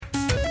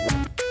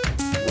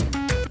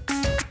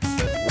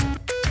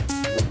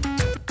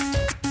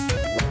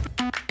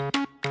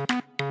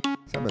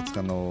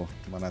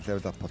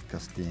Level Up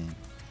podcast-ийн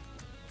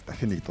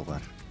дахин нэг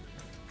дугаар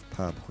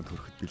та бүхэнд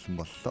хүрэхэд бэлэн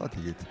боллоо.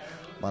 Тэгээд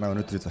манай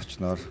өнөөдрийн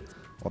зочноор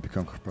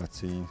Mobicom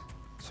корпорацийн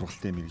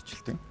сургалтын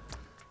мэргэжилтэн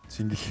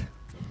Цэнгэл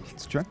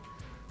болцож байна.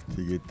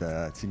 Тэгээд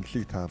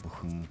Цэнгэлийг та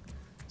бүхэн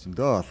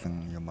зөндөө олон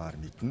юмар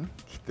мэднэ.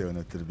 Гэхдээ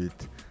өнөөдөр бид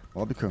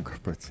Mobicom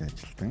корпорацийн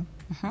ажилтан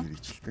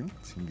мэргэжилтэн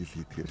Цэнгэл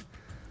гэдгээр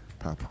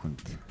та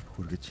бүхэнд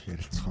хүргэж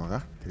ярилцах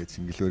байгаа. Тэгээд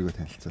Цэнгэл өөрийгөө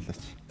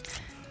танилцуулаач.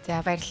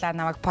 За баярлалаа,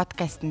 намайг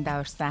подкастэнд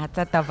аварсан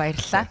Азаадаа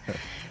баярлалаа.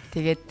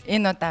 Тэгээд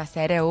энэ удаа бас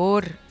арай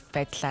өөр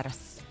байдлаар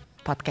бас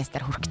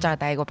подкастаар хүрэх гэж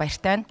байгаад айгу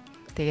баяртай байна.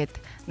 Тэгээд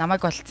намайг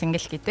бол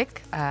Цэнгэл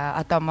гэдэг.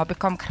 Одоо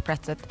Mobicom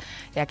корпорацид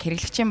яг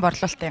хэрэглэгчийн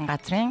борлуулалтын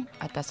газрын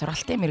одоо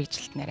сургалтын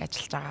мэргэжилтнээр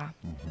ажиллаж байгаа.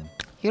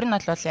 Ер нь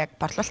бол яг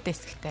борлуулалтын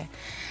хэсэгтээ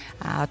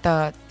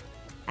одоо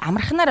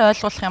амархнаар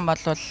ойлгуулах юм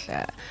бол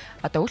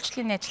одоо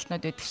үйлчлэлийн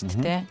ажилтнууд байдаг шүү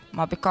дээ.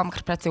 Mobicom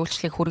корпорацийн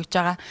үйлчлэгийг хүргэж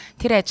байгаа.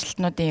 Тэр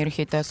ажилтнуудын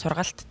ерөнхийдөө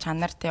сургалт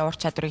чанар, ур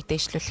чадварыг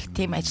дээшлүүлэх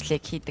тийм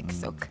ажлыг хийдэг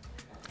гэсэн үг.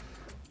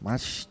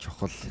 Маш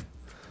чухал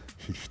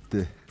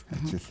хэрэгтэй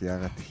ажил.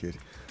 Яагаад тэгэхээр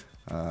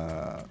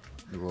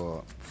нөгөө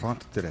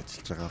фронт дээр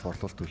ажиллаж байгаа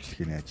борлуулалт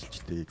үйлчлэгийн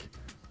ажилчдыг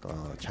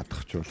одоо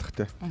чадахжуулах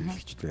те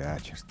хэрэглэгчдээ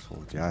яаж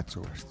харьцуулах, яаж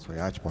зөв харьцуулах,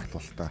 яаж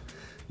борлуулалтаа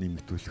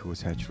нэмэгдүүлэх үү,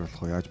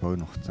 сайжруулах уу, яаж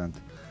богино хугацаанд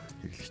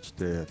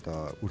хэрэглэгчтэй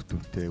одоо үр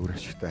дүнтэй, үр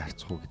ашигтай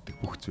харьцах уу гэдэг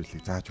бүх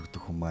зүйлийг зааж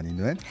өгдөг хүн маань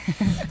энэ байна.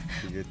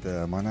 Тэгээд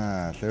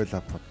манай Level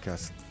Up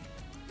podcast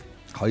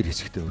хоёр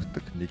хэсэгтэй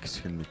өрдөг. Нэг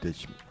хэсэг нь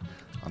мэдээж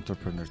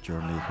entrepreneur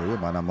journey буюу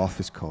манай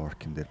office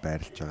co-working дээр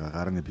байрлаж байгаа,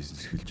 гарааны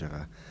бизнес эхэлж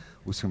байгаа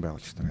үүсгэн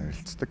байгуулагчтай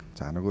харилцдаг.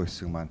 За нөгөө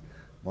хэсэг маань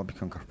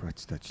Mobicom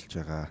корпорацид ажиллаж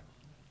байгаа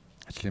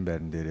ажлын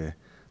байран дээрээ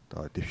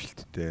одоо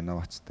дэвшилттэй,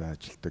 инновацтай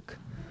ажилладаг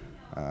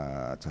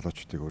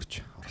залуучуудыг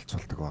урьж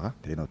оролцуулдаг байгаа.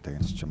 Тэгээ энэ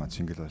удаагийн зочин маань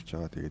Цэнгэл болж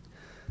байгаа. Тэгээд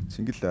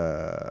Цэнгэл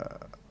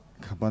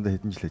компанид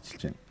хэдэн жил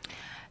ажиллаж байна?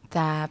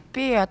 За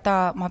би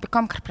одоо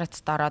Mobicom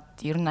корпорацид ороод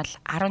ер нь бол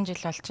 10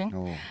 жил болж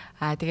байна.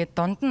 Тэгээд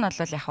дунд нь бол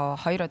яг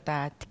 2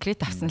 удаа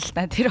декрет авсан л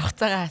та. Тэр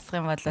хугацаагаа хасах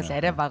юм бол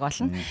арай бага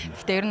болно.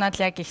 Гэхдээ ер нь бол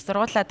яг их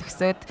сургуулаа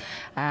төгсөөд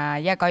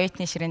яг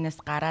оюутны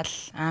ширээнээс гараад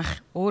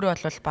анх өөрөө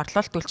бол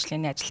борлуулалт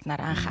үйлчлэлийн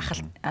ажилтнаар анх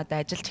одоо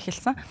ажиллаж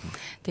эхэлсэн.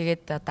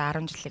 Тэгээд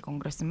одоо 10 жилиг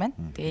өнгөрөөсөн байна.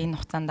 Тэгээ энэ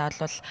хугацаанд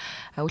бол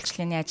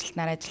үйлчлэлийн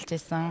ажилтнаар ажиллаж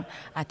исэн.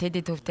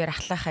 Тэдэд төв дээр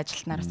ахлах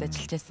ажилтнаар бас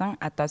ажиллаж исэн.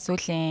 Одоо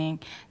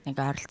сүүлийн нэг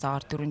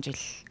ойролцоогоор 4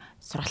 жил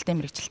сургалтын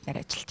мэргэжилтнээр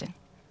ажиллаж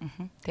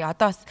байна. Тэгээ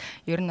одоо бас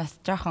ер нь бас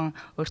жоохон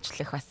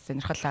өөрчлөх бас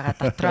сонирхол байгаа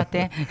дотроо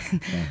тий.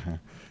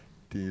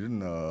 Тэгээ ер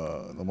нь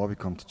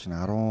Mobicom-д чинь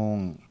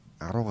 10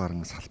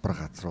 гаруй салбар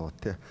газруу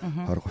тий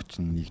 20-30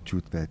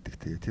 нэгжүүд байдаг.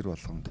 Тэгээ тэр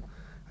болгонд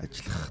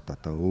ажиллахад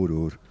одоо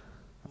өөр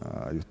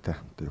юутай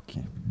одоо юу гэх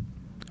юм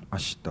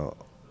маш одоо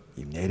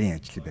юм нарийн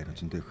ажлын байр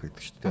зөндөө их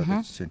байдаг шүү дээ.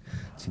 Одоо жишээ нь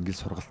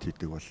Цэнгэл сургалт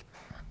хийдэг бол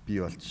би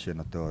бол жишээ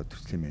нь одоо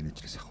төрөлхийн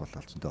менежерээс ахвал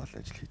зөндөө олон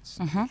ажил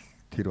хийсэн.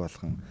 Тэр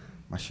болгон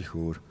маш их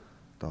өөр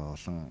одоо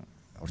олон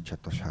ур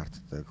чадвар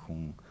шаарддаг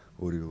хүн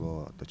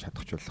өөрийгөө одоо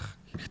чадахжуулах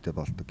хэрэгтэй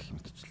болдог гэх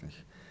мэтчлэн их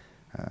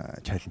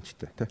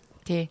чаленжтэй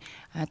тий.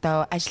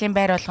 Одоо ажлын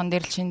байр болгон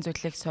дээр л шинэ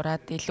зүйлийг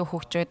сураад илүү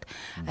хөгжөөд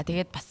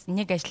тэгээд бас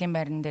нэг ажлын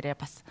байран дээрээ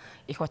бас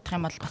их утгах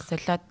юм бол бас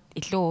солиод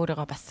илүү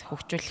өөрийгөө бас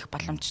хөгжүүлэх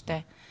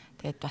боломжтой.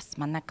 Тэгээд бас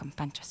манай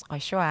компани ч бас гоё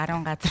шүү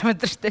 10 газар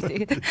өдөртэй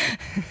тэгээд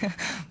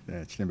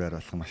ажлын байр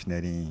болгон маш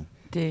нарийн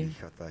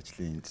их одоо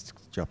ажлын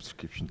job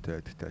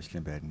description-тэй гэдэг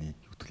ажлын байрны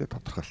хөтөлбөр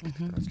тодорхойлолт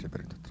гэдэг ажлын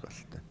байрны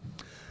тодорхойлолттой.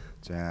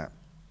 За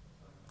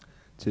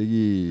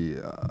цэгийн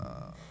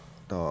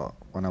одоо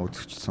манай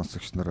үзэгч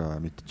сонсогч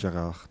нар мэдж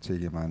байгаа бах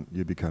цэгийн маань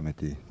UB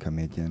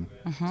comedian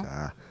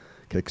за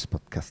Kex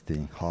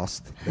podcast-ийн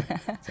host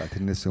за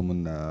тэрнээс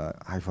өмнө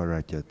Hi-Fi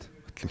Radio-д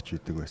хөтлөгч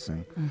хийдэг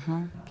байсан.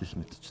 Гэх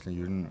мэтчлэн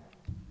ер нь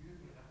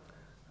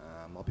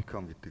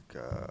Mobicom гэдэг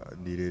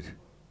нэрээр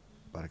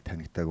бараг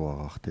танигдааг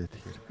байгаа бах тий.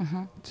 Тэгэхээр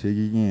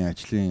цэгийн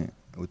ажлын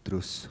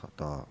өдрөөс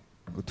одоо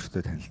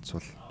өдөртөө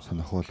танилцвал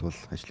сонирхолвол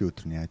ажлын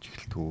өдөр нь яаж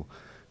эхэлдэг вэ?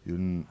 Ер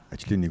нь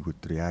ажлын нэг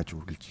өдөр яаж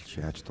үргэлжилж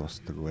яаж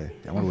дуусдаг вэ?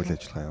 Ямар үйл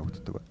ажиллагаа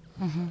явагддаг вэ?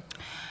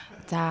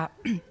 За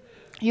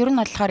ер нь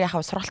болохоор яг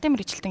сургалтын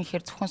мэргэжилтэн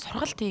гэхээр зөвхөн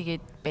сургалт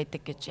хийгээд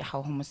байдаг гэж яг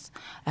хүмүүс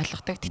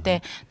ойлгодог. Гэтэ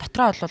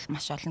дотроо бол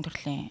маш олон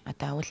төрлийн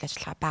одоо үйл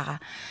ажиллагаа байгаа.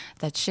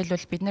 За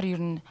жишээлбэл бид нар ер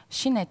нь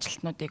шинэ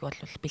ажилтнуудыг бол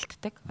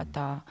бэлддэг.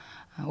 Одоо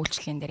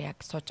үйлчлэлийн дээр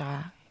яг сууж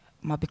байгаа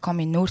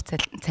Mobicom-ийн нүүр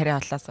царай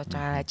болоо сууж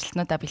байгаа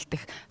ажилтнуудаа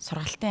бэлдэх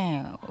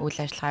сургалтын үйл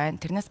ажиллагаа байна.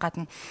 Тэрнээс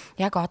гадна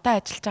яг одоо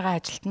ажиллаж байгаа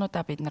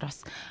ажилтнуудаа бид нар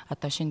бас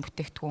одоо шинэ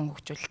бүтээгдэхүүн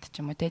хөгжүүлэлт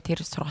ч юм уу тэр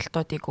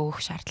сургалтуудыг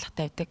өгөх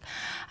шаардлагатай байдаг.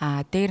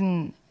 Дээр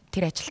нь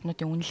тэр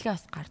ажилтнуудын үнэлгээ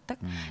бас гардаг.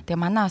 Тэгээ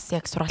манай бас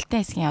яг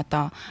сургалтын хэсгийн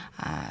одоо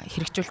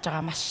хэрэгжүүлж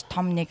байгаа маш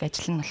том нэг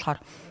ажил нь болохоор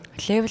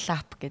level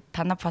up гэдэг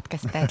танай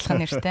подкасттай адилхан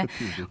нэртэй.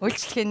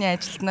 Үйлчлэгээний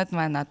ажилтнууд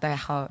маань одоо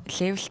яг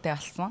левелтэй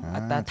болсон.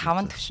 Одоо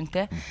 5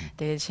 төвшөнтэй.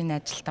 Тэгээд шинэ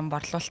ажилтан,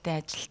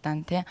 борлуулалтын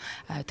ажилтан тий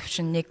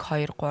төвшин 1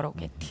 2 3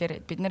 гэдэг. Тэгэхээр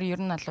бид нар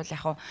ер нь бол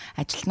яг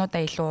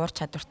ажилтнуудаа илүү уур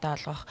чадвартай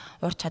болгох,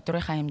 уур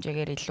чадварынхаа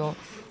хэмжээгээр илүү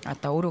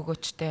одоо өр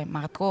өгөөчтэй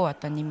магадгүй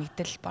одоо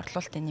нэмэгдэл,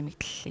 борлуулалтын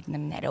нэмэгдэл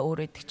эдгээр нь арай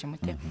өөр өгдөг ч юм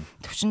уу тий.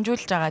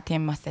 Төвшинжүүлж байгаа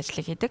тийм бас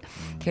ажлыг хийдэг.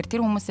 Тэгэхээр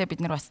тэр хүмүүсээ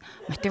бид нар бас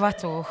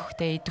мотивац өгөх,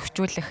 тий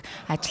идэвхжүүлэх,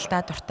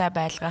 ажилдаа дуртай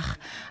байлгах,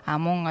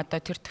 мөн одоо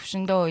тэр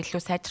төвшөндөө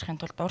илүү сайжрахын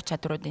тулд уур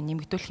чадваруудыг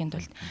нэмэгдүүлэхийн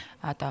тулд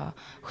одоо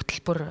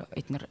хөтөлбөр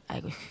эдгээр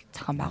айгүй их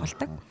зохион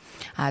байгуулдаг.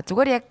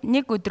 Зүгээр яг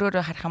нэг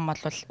өдрөөр харах юм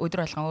бол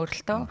өдөр болгон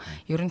өөрлөлтөө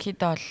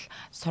ерөнхийдөө бол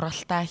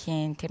сургалтаа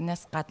хийн,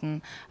 тэрнээс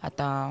гадна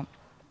одоо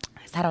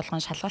сар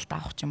болгон шалгалт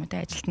авах ч юм уу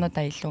те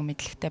ажилтнуудаа илүү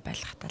мэдлэгтэй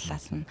байлгах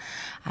талаас нь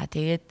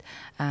тэгээд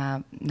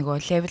нөгөө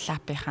level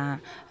up-ийнхаа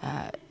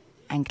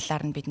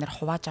англиар нь бид нэр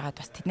хувааж агаад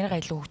бас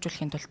тэднийгээ илүү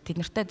хөгжүүлэхийн тулд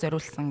тэднэртэй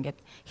зориулсан ингээд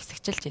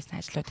хэсэгчилж ийсэн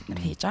ажлууд бид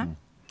нар хийж байгаа.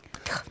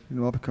 Энэ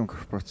Mobicom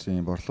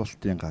корпорацийн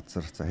борлуулалтын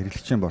газар, за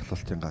хэрэглэгчийн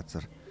борлуулалтын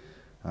газар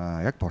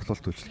яг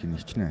борлуулалт үйлчлэгийн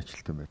хичнээн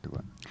ажилтан байдаг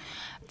байна.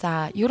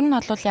 За ер нь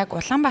бол яг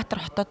Улаанбаатар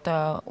хотод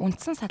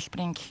үндсэн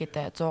салбарын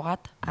гэхэд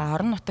 100-аад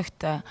орон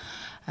нутагт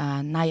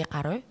 80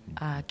 гаруй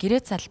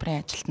гэрээ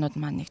салбарын ажилтнууд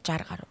маань нэг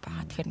 60 гаруй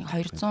байгаа. Тэгэхээр нэг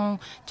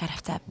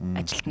 260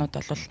 ажилтнууд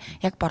бол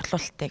яг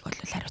борлуулалтыг бол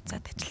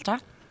хариуцаад ажиллаж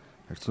байгаа.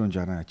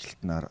 260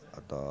 ажилтнаар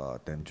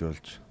одоо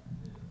дамжуулж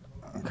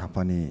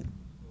компани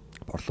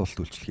борлуулалт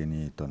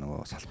үйлчилгээний одоо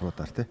нөгөө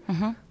салбаруудаар тий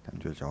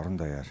дамжуулж орон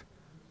даяар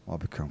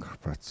Mobicom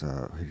корпорац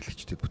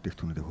хэрэглэгчдэд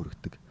бүтээгдэхүүнүүдэд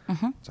хүргэдэг.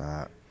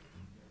 За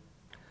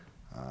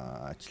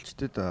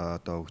ажилчдад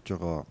одоо өгж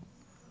байгаа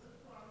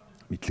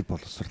мэдлэг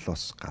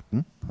боловсролоос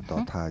гадна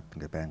одоо та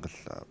ингээ байнга л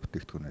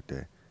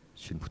бүтээгдэхүүнүүдэд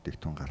шинэ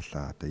бүтээгдэхүүн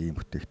гарлаа одоо ийм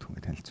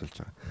бүтээгдэхүүнгээ танилцуулж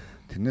байгаа.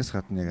 Тэрнээс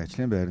гадна яг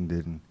ажлын байран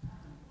дээр нь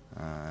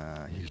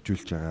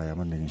хэрэгжүүлж байгаа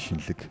ямар нэгэн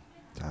шинэлэг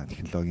за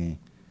технологийн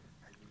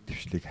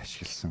дэвшлиг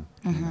ашигласан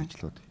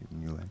ажлууд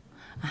юу вэ?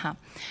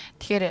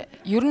 Тэгэхээр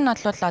ер нь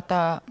бол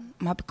одоо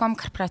Mobicom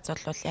корпорац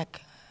бол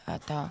яг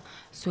одоо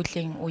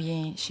сүүлийн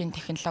үеийн шинэ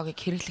технологиг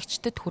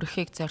хэрэглэгчдэд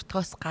хүрэхийг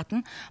зордгоос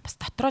гадна бас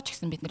дотроо ч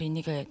гэсэн бид нар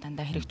энийг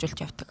дандаа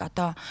хэрэгжүүлж явдаг.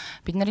 Одоо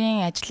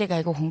бидний ажлыг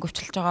айгүй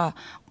хөнгөвчлж байгаа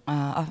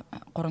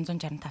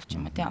 365 ч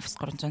юм уу тийм Office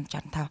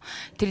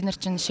 365 тэр нэр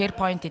чинь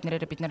SharePoint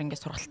эднэрээр бид нар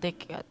ингээд сургалтыг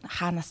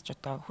хаанаас ч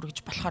одоо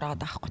хүргэж болохоор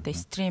байгаа даахгүй тийм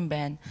стрим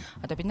байна.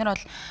 Одоо бид нар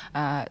бол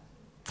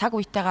цаг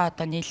үетэйгээ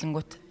одоо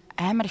нийлэнгүүт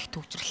амар их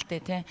төвчрэлтэй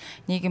тий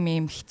нийгэм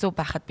юм хэцүү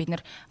байхад бид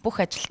нар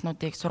бүх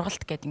ажилтнуудыг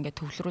сургалт гэдэг ингээд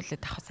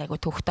төвлөрүүлээд авах айгу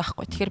төвхтэй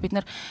байхгүй. Тэгэхээр бид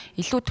нар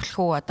илүү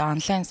төлхөө одоо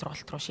онлайн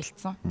сургалт руу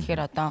шилжсэн.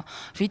 Тэгэхээр одоо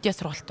видео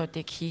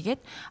сургалтуудыг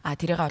хийгээд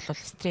тэрийгээ бол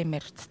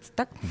стримээр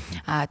цацдаг.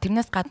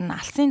 Тэрнээс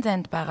гадна алсын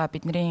зайд байгаа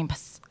бидний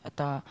бас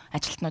одоо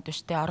ажилтнууд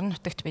биш тий орон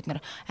нутагт бид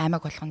нар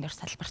аймаг болгон дээр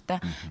салбартай.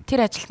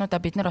 Тэр ажилтнуудаа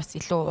бид нар бас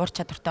илүү уур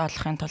чадвартай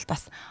болохын тулд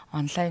бас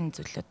онлайн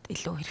зүйлүүд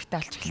илүү хэрэгтэй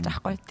болж эхэлж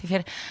байгаа байхгүй.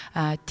 Тэгэхээр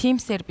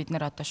Teams-ээр бид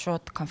нар одоо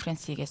шууд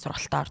конференц хийгээ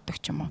сургалтаа ордог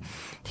ч юм уу.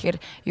 Тэгэхээр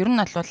ер нь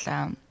бол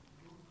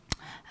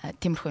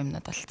тиймэрхүү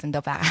юмнууд бол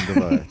зөндөө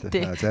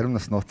байгаа. Зарим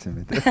нас нууц юм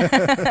байна тий.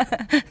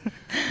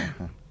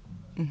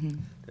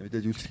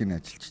 Тэгээд үйлчлэгийн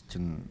ажилч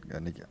чинь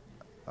нэг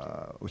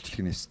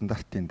үйлчлэгийн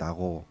стандартын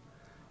дагуу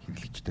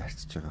хэрэглэгчтэй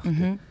харьцаж байгаа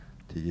хэрэг.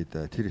 Тэгээд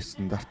тэр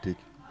стандартыг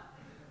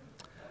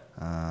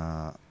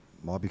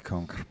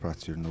Mobicom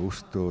корпорац ер нь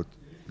өөртөө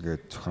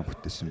ингээд зохион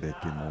бүтээсэн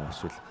байдаг юм уу?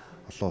 Эсвэл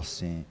олон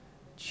улсын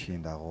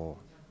жишгийн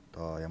дагуу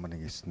одоо ямар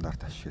нэгэн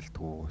стандарт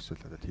ашигладаг уу?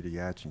 Эсвэл одоо тэрийг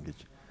яаж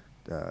ингэж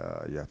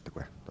яадаг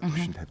вэ?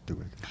 Төвшин тавьдаг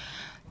вэ?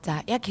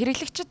 За яг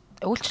хэрэглэгчид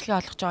үйлчлэгээ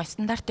олгож байгаа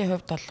стандартын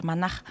хувьд бол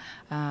манайх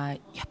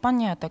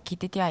Японы одоо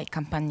KDDI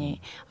компани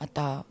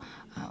одоо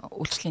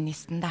үйлчлэгээний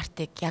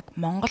стандартыг яг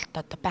Монголд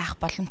одоо байх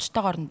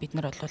боломжтойгоор нь бид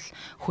нар бол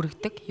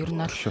хүргэдэг. Ер нь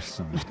бол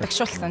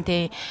нутагшуулсан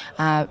тий.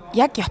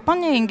 Яг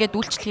Японы ингээд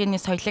үйлчлэгээний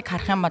соёлыг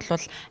харах юм бол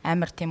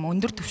амар тийм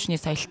өндөр түвшний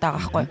соёлтой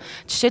байгаа байхгүй.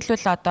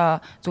 Жишээлбэл одоо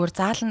зүгээр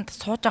зааланд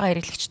сууж байгаа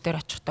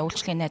хэрэглэгчдэр очихдоо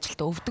үйлчлэгээний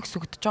ажилд өвдөг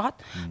сүгдэж байгаад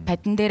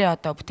падан дээрээ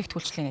одоо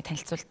бүтээгдэхүүлчлэгээний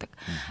танилцуулдаг.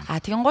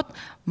 Тэгэнгუთ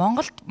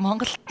Монголд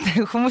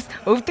хүмүүс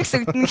өвдөг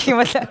сүгдэнэ гэх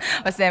юм бол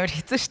бас амар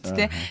хэцүү шүү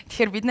дээ.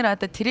 Тэгэхээр бид нар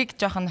одоо тэрийг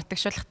жоохон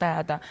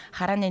нутагшуулахтаа одоо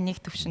харааны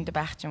нэг түвшинд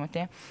байх ч юм уу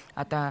тий.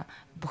 Одоо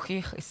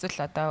бүхийх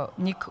эсвэл одоо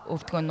нэг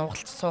өвдгөө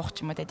нугалж суух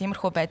ч юм уу тий.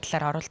 Тиймэрхүү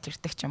байдлаар оруулж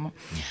ирдэг ч юм уу.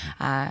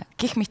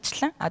 Гэх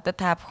мэтчлэн одоо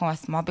та бүхэн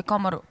бас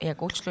Mobicom-оор яг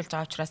үйлчлүүлж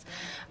байгаа учраас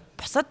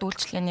бусад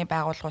үйлчлэгээний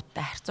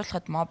байгууллагуудтай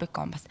харьцуулахад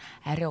Mobicom бас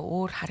арай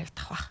өөр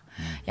харагдах байх.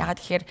 Ягаад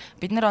гэхээр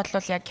бид нар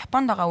бол яг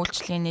Японд байгаа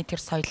үйлчлэгээний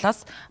тэр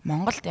соёлоос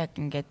Монголд яг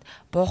ингээд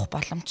буух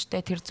боломжтой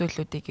тэр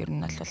зүйлүүдийг ер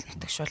нь бол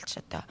нутагшуулж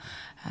одоо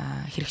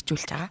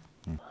хэрэгжүүлж байгаа.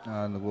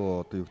 Нөгөө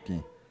одоо юу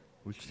гэдгийг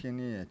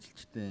үйлчлэгээний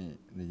ажилчдын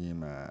нэг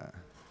юм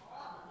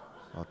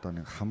одоо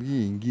нэг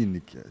хамгийн энгийн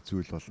нэг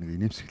зүйл бол нэг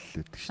инээмсэглэл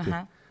байдаг шүү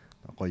дээ.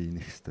 Гоё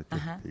инэх хэвээр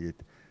тэгээд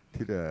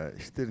тэр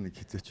эртээр нэг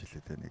хизээч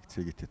хэлээ те нэг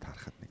цэгэтэд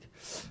харахад нэг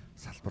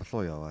салбар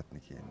руу яваад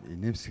нэг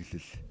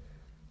инээмсэглэл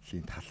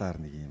үйлчлэлийн талаар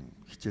нэг юм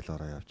хичээл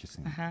ороо явж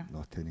исэн.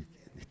 Нөө тэ нэг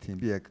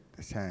тийм би яг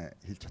сайн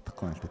хэлж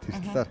чадахгүй байна л да.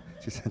 Тэр талаар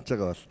чи санаж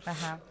байгаа бол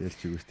ярьж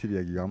өгөөс тэр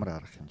яг ямар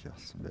арга хэмжээ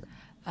болсон бэ?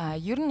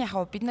 Ер нь яг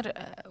бид нар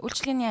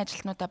үйлчлэгээний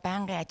ажилтнуудаа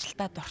байнгын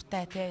ажилдаа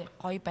дуртай тий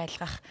гоё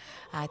байлгах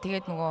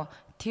тэгээд нөгөө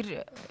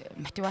тэр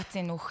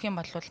мотивацийг өгөх юм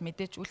бол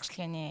мэдээж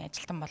үйлчлэгээний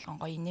ажилтан болгон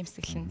гоё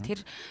инээмсэглэн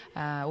тэр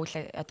үйл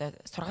одоо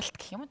сургалт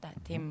гэх юм уу да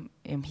тийм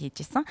юм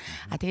хийж исэн.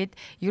 Тэгээд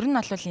ер нь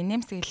бол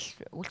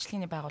инээмсэгэл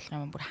үйлчлэгээний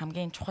байгууллагын бүр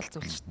хамгийн чухал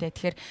зүйл шүү дээ.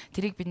 Тэгэхээр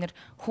тэрийг бид нар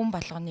хүн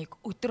болгоныг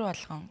өдөр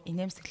болгон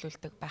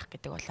инээмсэглүүлдэг байх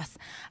гэдэг бол бас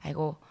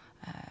айгу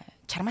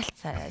чармаалт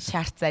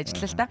шаардсан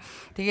ажил л да.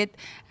 Тэгээд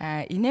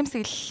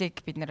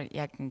инээмсэглэлийг бид нар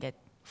яг ингээд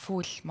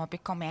full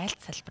Mobicom-ийн аль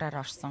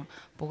салбараар орсон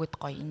бүгд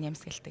гоё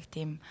инээмсэгэлдэг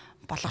тийм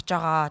болгож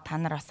байгаа. Та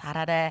нар бас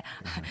хараарай.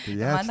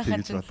 Яаж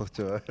тэгж болгож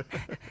байгаа?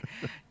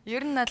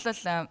 Ер нь бол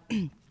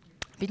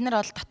бид нар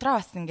бол дотроо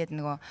бас ингээд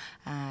нөгөө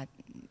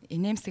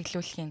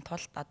инээмсэглүүлэхийн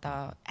тулд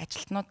одоо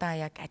ажилтнуудаа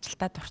яг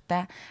ажилдаа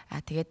дуртай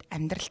тэгээд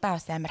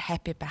амьдралдаа бас амар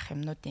happy байх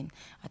юмнуудын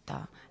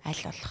одоо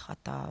аль болох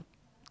одоо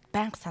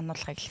байнга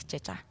сануулгыг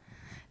хэлчихэж байгаа.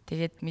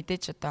 Тэгээд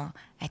мэдээж одоо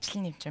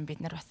ажлын нэмчин бид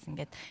нар бас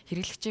ингээд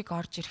хэрэглэгчийг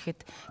орж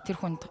ирэхэд тэр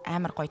хүнд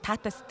амар гоё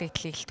таатай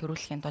сэтгэлийг л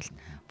төрүүлэхийн тулд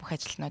бүх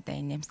ажилтнуудаа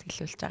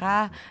инээмсэглүүлж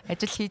байгаа.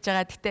 Ажил хийж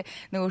байгаа. Гэтэ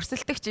нэг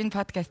өрсөлдөгч энэ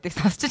подкастыг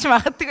сонсчих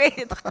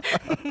магадгүй гэдэг.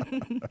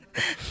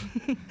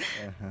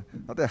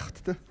 Одоо яах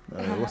вэ?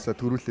 Уусаа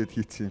төрүүлээд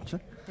хийцэн юм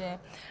чинь. Тий.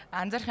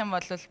 Анзаарах юм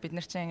бол бид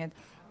нар чинь ингээд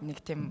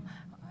нэг тийм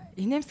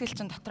инээмсэглэл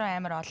чинь дотроо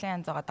амар олон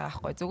янз байгаа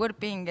байхгүй. Зүгээр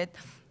би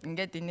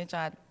ингээд инээж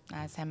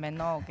байгаа сайн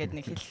байна уу гэд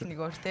нэг хэлэх нэг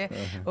өөр те.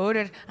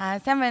 Өөрөөр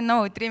сайн байна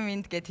уу өдрийн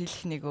мэнд гэд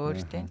хэлэх нэг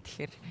өөр те.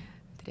 Тэгэхээр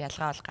тэр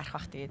ялгаа бол гарах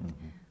бах тэгээд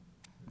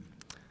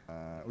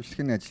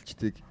үйлчлэгээний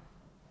ажилчдыг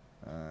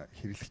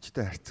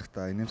хэрэглэгчтэй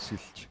харьцахдаа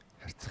инээмсэглэж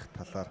харьцах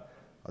талаар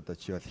одоо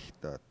чи бол их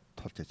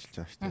тулж ажиллаж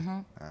байгаа шүү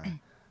дээ.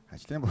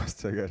 Ажлын бос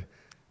цагаар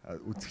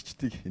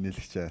үзэгчдийг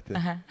инээлгэж байгаа те.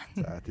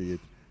 За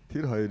тэгээд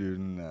тэр хоёр ер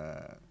нь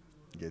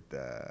ингээд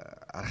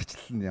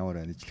аргачлал нь ямар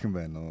байна? Ижилхэн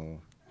байна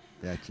уу?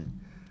 Яаж юм?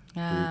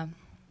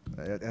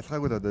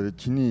 Ялгаагүй л одоо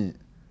чиний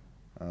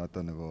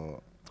одоо нөгөө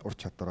ур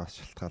чадвараас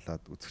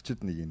шалтгаалаад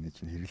үзэгчд нэг энэ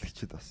чинь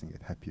хэрэглэгчд бас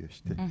ингээд happy байна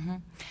шүү дээ.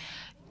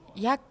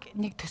 Яг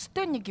нэг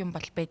төстэй нэг юм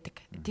бол байдаг.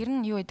 Тэр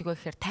нь юу гэдэг вэ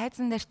гэхээр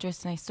тайзан дээр ч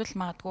байсан эсвэл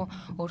магадгүй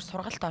өөр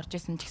сургалт орж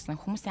исэн ч гэсэн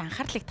хүмүүсийн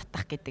анхаарлыг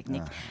татах гэдэг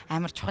нэг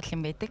амар чухал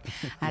юм байдаг.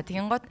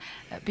 Тэгин гот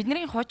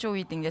бидний хуучин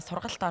үед ингээд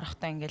сургалт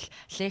орохдоо ингээд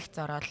лекц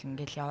ороод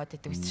ингээд яваад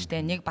идэг гэсэн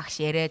чинь нэг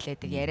багш яриад л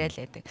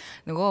байдаг.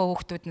 Нөгөө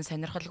хүүхдүүд нь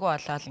сонирхолгүй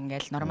болоод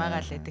ингээд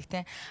нормагаал байдаг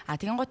те.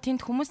 Тэгин гот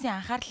тэнд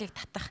хүмүүсийн анхаарлыг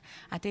татах.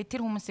 Тэгээд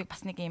тэр хүмүүсийг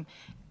бас нэг юм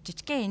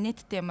жижигхэн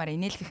инээдтэй юмар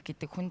инээлгэх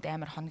гэдэг хүнд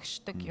амар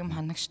хоногшдог юм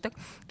хоногшдог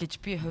гэж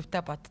би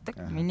хувьдаа боддог.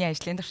 Миний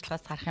ажлын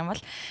туршлагаас харах юм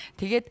бол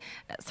тэгээд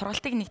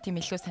сургалтыг нэг тийм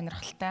илүү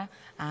сонирхолтой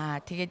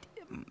тэгээд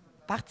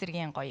баг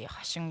зэргийн гоё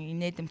хошин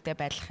инээдэмтэй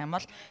байлгах юм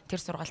бол тэр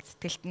сургалт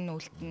сэтгэлд нь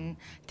үлдэн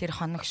тэр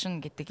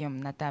хоногшин гэдэг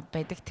юм надад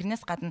байдаг.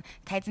 Тэрнээс гадна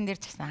тайзан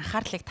дээр ч гэсэн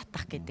анхаарлыг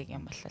татах гэдэг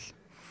юм болол.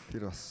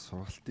 Тэр бас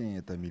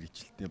сургалтын одоо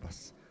мэрэгчлэлтний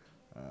бас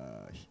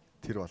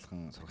тэр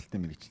болгон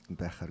сургалтын мэрэгчлэлтэнд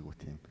байхааргүй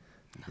тийм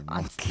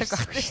онцлог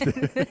байна.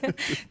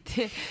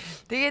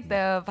 Тэгээд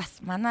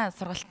бас манай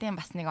сургалтын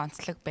бас нэг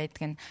онцлог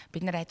байдаг нь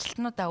бид нар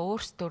ажилтнуудаа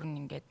өөрсдөр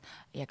нь ингээд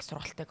яг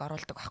сургалтыг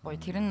оруулдаг байхгүй.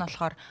 Тэр нь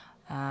болохоор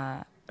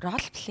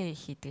рол плей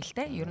хийдэг л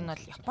те. Ер нь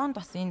бол Японд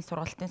бас энэ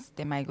сургалтын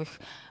систем айгүй их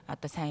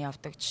одоо сайн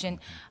явдаг. Жишээ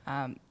нь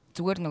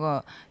зүгээр нөгөө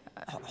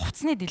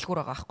хувцсны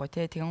дэлгүүр байгаа байхгүй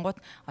тий. Тэгэнгუთ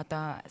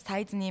одоо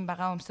сайз нь юм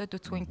байгаа өмсөд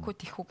үцгүй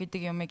инкут ихүү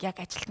гэдэг юмыг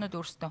яг ажилтнууд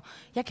өөрсдөө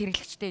яг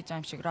хэрэглэгчтэй хийж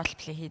байгаа юм шиг рол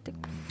плей хийдэг.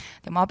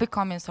 Тэгээ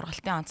Mobicom-ийн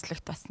сургалтын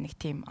онцлогт бас нэг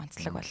тийм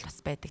онцлог бол бас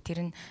байдаг. Тэр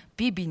нь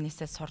би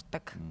биенээсээ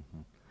сурдаг.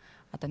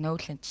 Одоо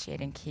knowledge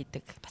sharing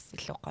хийдэг бас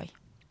илүү гоё.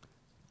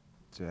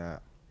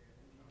 За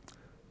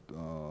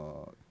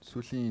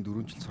сүүлийн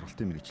 4 жил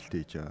сургалтын мэргэжилтэд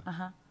хийж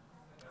байгаа.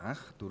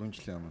 Анх 4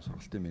 жилийн өмнө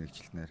сургалтын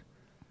мэргэжилтнээр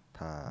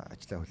та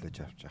ажлаа хүлээж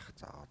авч явах.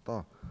 За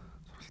одоо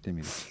сургалтын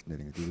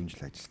мэргэжилтнээр ингээд 4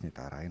 жил ажилласны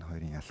дараа энэ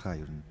хоёрын ялгаа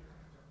ер нь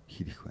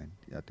хэр их байна?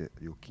 Одоо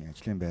юу гэх юм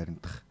ажлын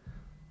байрандах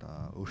одоо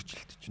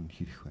өөрчлөлт чинь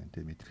хэр их байна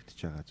те мэдрэгдэж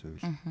байгаа зүйл.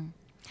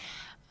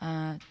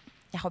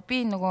 Яг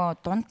би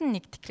нөгөө дунд нь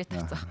нэг декрет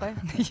хийсэн байхгүй.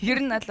 Ер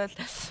нь бол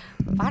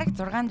бараг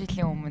 6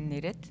 жилийн өмнө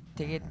нэрээд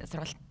тэгээд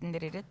сургалтын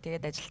дээр ирээд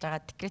тэгээд ажиллаж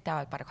байгаа декрет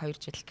аваад бараг 2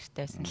 жил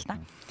гэртээ байсан л та.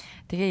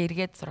 Тэгээ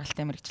эргээд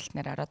сургалтын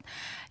мэргэжилтнээр ороод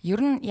ер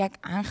нь яг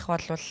анх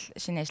бол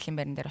шинэ ажлын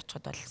байран дээр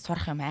очиход бол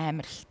сурах юм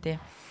амар ихтэй.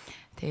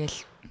 Тэгэл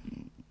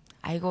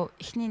айгу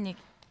эхний 1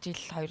 жил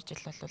 2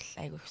 жил бол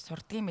айгу их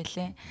сурдаг юм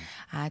билээ.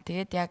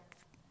 Тэгээд яг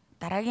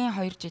дараагийн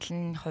 2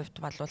 жилийн хувьд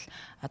бол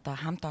одоо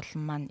хамт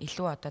олон маань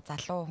илүү одоо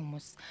залуу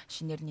хүмүүс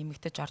шинээр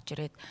нэмэгдэж орж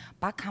ирээд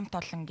баг хамт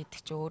олон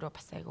гэдэг чинь өөрөө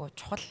бас айгүй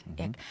чухал.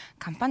 Яг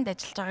компанид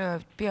ажиллаж байгаа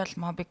хувьд би бол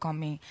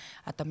Mobicom-ийн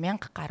одоо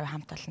 1000 гаруй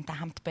хамт олонтой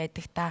хамт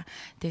байдаг та.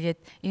 Тэгээд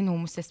энэ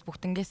хүмүүсээс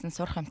бүгднгээс нь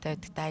сурах юмтай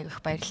байдаг та айгүй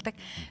их баярлагдав.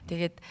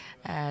 Тэгээд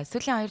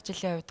сүүлийн 2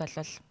 жилийн хувьд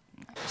бол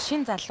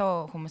шин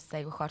залуу хүмүүс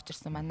айгүй их орж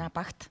ирсэн манай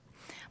багт.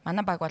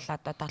 Манай баг бол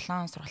одоо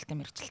 7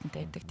 сургалтын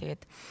мэргэжилтэнтэй байдаг.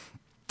 Тэгээд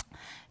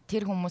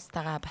тэр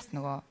хүмүүстэйгээ бас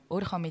нөгөө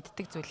өөрийнхөө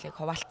мэддэг зүйлийг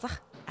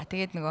хуваалцах.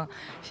 Тэгээд нөгөө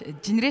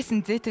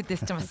генерашн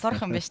Z-үүдээс ч бас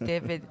сурах юм байна шүү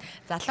дээ. Би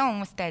залуу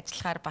хүмүүстэй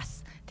ажиллахаар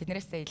бас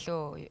тэднэрээсээ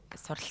илүү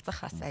суралцах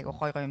бас айгу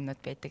гой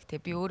юмнууд байдаг.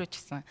 Тэгээ би өөрөө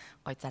ч гэсэн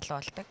гой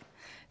залуу болдог.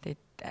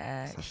 Тэгээд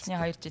эхний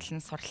 2 жил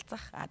нь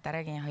суралцах,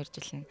 дараагийн 2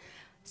 жил нь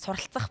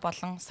суралцах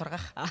болон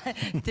сургах.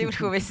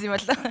 Тиймэрхүү байсан юм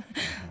болоо.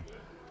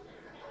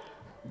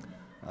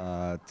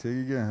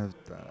 Цэгийн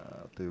хувьд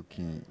одоо юу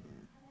гэх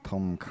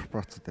том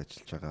корпорацид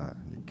ажиллаж байгаа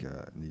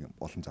нэг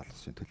олон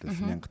залуусын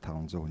төлөөлөл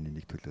 1500 хүний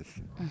нэг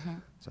төлөөлөл.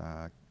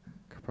 За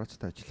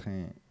корпорацид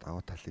ажиллахын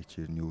давуу талыг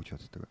чи ер нь юу гэж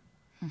боддог вэ?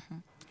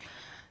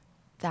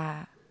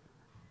 За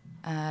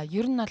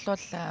ер нь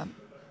бол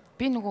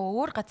би нөгөө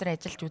өөр газар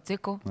ажиллаж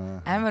үзээгүй.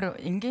 Амар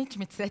ингээч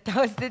мэдсайтай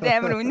байстай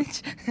амар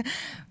үнэнч.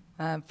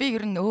 Би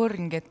ер нь өөр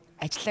ингээд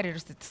ажиллаар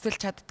ерөөсө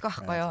төсөөлж чаддгүй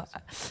байхгүй юу.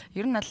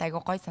 Ер нь бол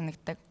айгу гой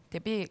санагддаг.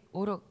 Тэгээ би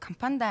өөрөө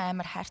компанидаа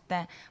амар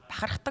хайртай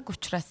бахархдаг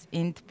учраас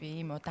энд би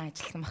ийм удаан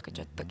ажилласан байх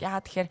гэж боддог.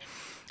 Яагаад тэгэхээр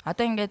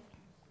одоо ингээд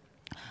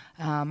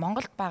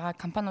Монголд байгаа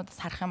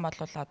компаниудаас харах юм бол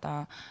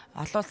одоо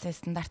олон улсын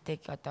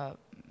стандартыг одоо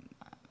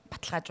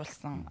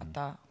баталгаажуулсан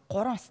одоо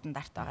 3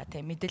 стандарт байгаа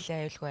тийм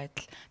мэдээллийн аюулгүй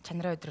байдал,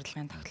 чанарын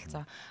удирдлагын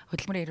тогтолцоо,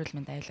 хөдөлмөрийн эрүүл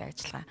мэндийн аюулгүй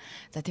ажиллагаа.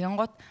 За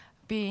тэгэнгუთ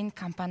би энэ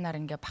компаниар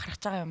ингээ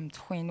бахархаж байгаа юм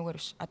зөвхөн энэгээр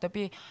биш. Одоо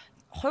би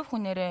хувь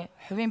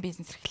хүнээрээ хувийн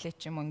бизнес эрхлээ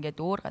ч юм уу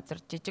ингээд өөр газар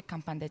жижиг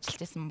компанид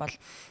ажиллаж байсан бол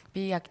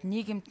би яг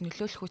нийгэмд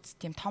нөлөөлөх үс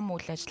тийм том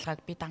үйл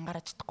ажиллагааг би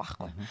дангаарч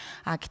чадахгүй байхгүй.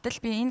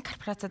 Гэтэл би энэ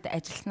корпорацид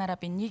ажилласнараа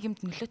би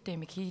нийгэмд нөлөөтэй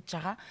юм хийж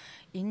байгаа.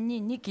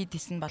 Энэний нэг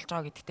эдис нь болж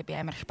байгаа гэдэгтээ би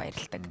амар их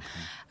баярлалдаг.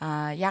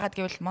 Яагаад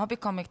гэвэл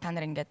Mobicom-ыг та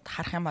нар ингээд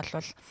харах юм бол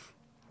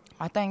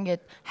одоо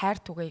ингээд хайр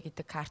түгээ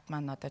гэдэг карт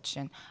маань одоо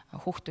жишээ нь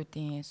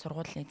хүүхдүүдийн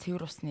сургуулийн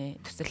цэвэр усны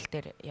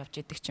төсөлтөөр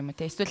явж идэг ч юм уу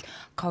те эсвэл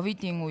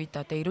ковидын үед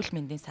одоо эрүүл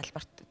мэндийн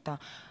салбарт одоо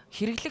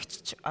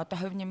хэрэглэгч одоо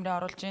хувь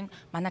нэмрээ оруулж байна.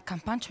 Манай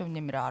компани хувь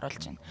нэмрээ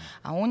оруулж байна.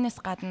 Үүнээс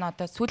гадна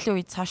одоо сүүлийн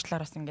үед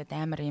сошиалар бас ингээд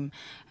амар юм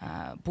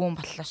бүүн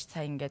боллоо ш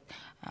сая ингээд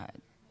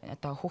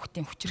одоо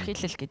хүүхдийн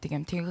хүчирхийлэл гэдэг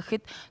юм.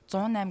 Тэгэхэд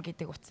 108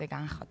 гэдэг утсыг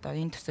анх одоо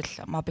энэ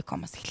төсөл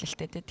Mobicom-оос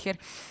эхлэлтэй. Тэгэхээр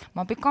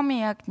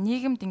Mobicom-ийн яг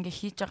нийгэмд ингээ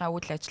хийж байгаа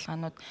үйл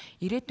ажиллагаанууд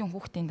ирээдүйн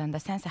хүүхдийн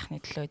дандаа сайн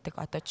сайхны төлөө байдаг.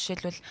 Одоо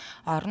жишээлбэл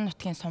орон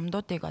нутгийн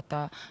сумдуудыг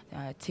одоо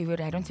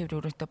цэвэр, ариун цэвэр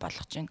өрөөтэй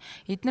болгож байна.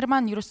 Эднэр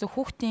маань ерөөсө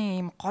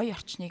хүүхдийн ийм гоё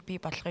орчныг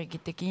бий болгоё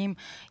гэдэг ийм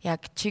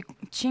яг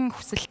чин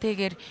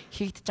хүсэлтэйгээр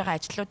хийгдэж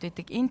байгаа ажлууд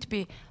байдаг. Энд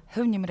би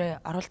хувь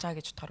нэмрээ оруулж байгаа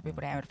гэж бодохоор би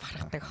бүр амар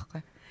бахархдаг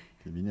байхгүй.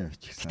 Тэгээ миний хувьд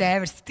ч гэсэн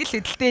амар сэтгэл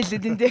хөдлөлтэй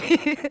хэлээд энэ дээ.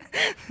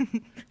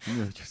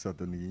 Миний хувьд ч гэсэн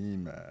одоо нэг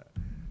ийм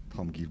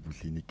том гэр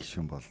бүлийн нэг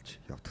гишүүн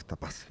болж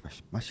явдахдаа бас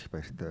маш их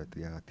баяртай байдаг.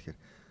 Ягаад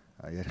тэгэхээр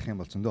ярих юм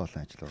бол зөндөө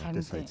олон ажил байгаа.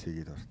 Тэгээ сая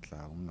цэгийг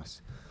дурдлаа. Өмнө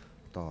бас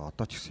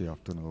одоо ч гэсэн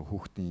явдаг нөгөө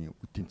хүүхдийн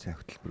үдийн цай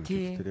хөтөлбөр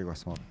гэдэг тэрийг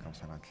бас Mobicom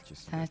санаадалж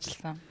ирсэн.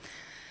 Ажилласан.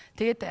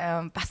 Тэгээд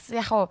бас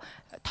яг хуу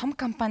том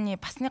компани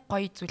бас нэг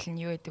гоё зүйл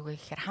нь юу байдаг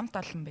вэ гэхээр хамт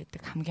олон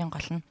байдаг хамгийн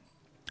гол нь.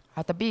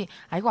 Одоо би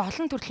айгүй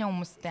олон төрлийн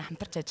хүмүүстэй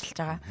хамтарч ажиллаж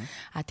байгаа.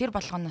 Тэр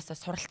болгоноос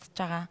суралцж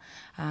байгаа.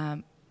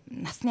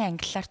 Насны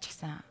ангиллаар ч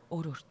гэсэн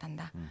өөр өөр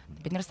тандаа.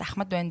 Биднээс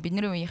ахмад байна,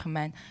 бидний үеийнхэн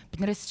байна.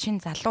 Биднээс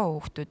шин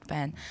залуу хүүхдүүд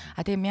байна.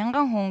 Тэгээ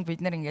мянган хүн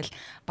бид нар ингээл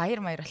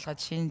баяр маяр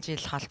болоход шинэ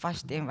жил холбоо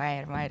штеп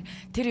баяр маяр.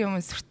 Тэр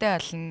юм сүртэй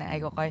болно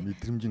айгүй гоё.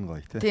 Мэдрэмж нь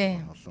гоё тий.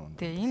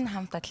 Тэгээ энэ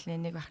хамт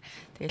атлын нэг баг.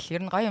 Тэгэл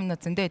ер нь гоё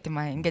юмнууд зөндөө байт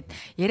юм аа. Ингээд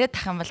яриад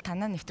тах юм бол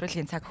танаа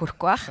нэвтрүүлгийн цаг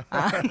хүрэхгүй бах.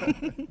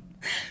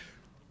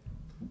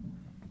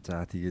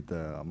 За тэгээд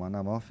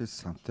манай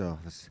офис хамтын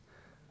офис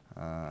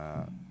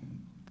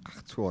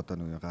гагцхүү одоо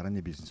нэг гарааны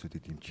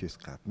бизнесүүдийг дэмжихээс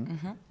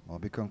гадна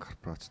Mobicom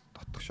корпорац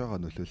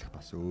дотгошоогоо нөлөөлөх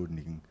бас өөр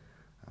нэгэн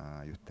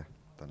юутай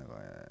одоо нэг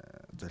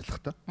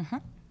зорилготой.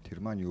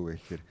 Тэр маань юу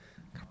вэ гэхээр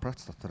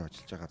корпорац дотор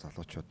ажиллаж байгаа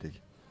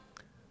залуучуудыг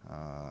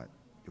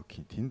юу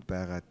гэх тэнд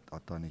байгаад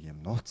одоо нэг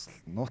юм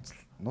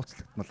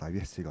нууцлагдмал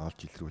авиасыг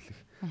олж илрүүлэх.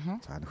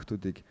 За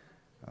нөхдүүдийг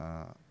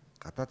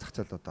гадаад зах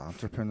зээлд одоо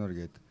entrepreneur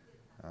гэдэг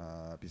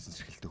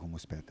бизнес эрхэлдэг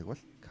хүмүүс байдаг бол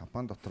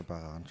компани дотор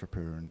байгаа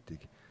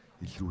entrepreneur-ыг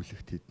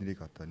илрүүлэх, тэднийг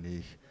одоо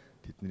нээх,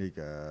 тэднийг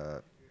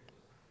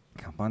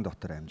компани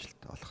дотор амжилт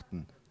олоход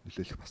нь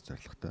нөлөөлөх бас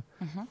зорилготой.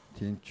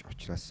 Тийм ч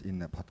учраас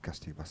энэ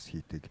подкастыг бас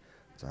хийдэг.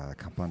 За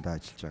компанид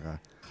ажиллаж байгаа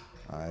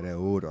арай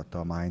өөр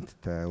одоо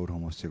майндтай өөр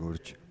хүмүүсийг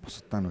урьж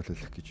бусдаа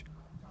нөлөөлөх гэж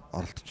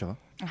оролдож байгаа.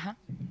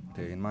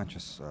 Тэгээ энэ маань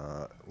ч бас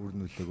үр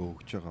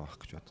нөлөөгөө өгж байгаа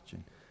байх гэж бодож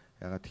байна.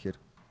 Ягаад тэгэхээр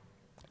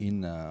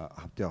энэ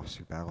хамтын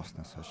офсыг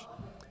байгуулснаас хойш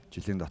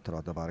жилийн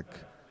дотор одоо баг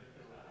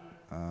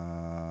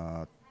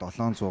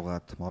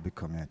 700-аад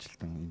Mobicom-ийн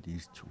ажилтан энд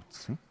ирж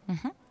үзсэн.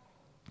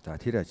 За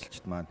тэр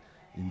ажилчид маань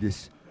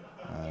эндээс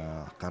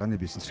гарааны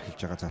бизнес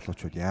эрхэлж байгаа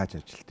залуучууд яаж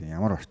ажилтیں,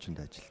 ямар орчинд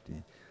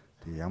ажилтیں,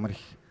 тэгээ ямар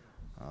их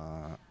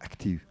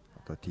актив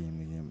одоо тийм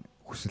нэг юм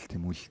хүсэл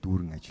тэмүүлэл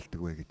дүүрэн ажилтдаг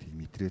вэ гэдгийг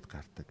мэдрээд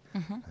гардаг.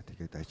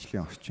 Тэгээд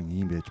ажлын орчин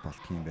ийм байж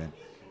болтгийм байна.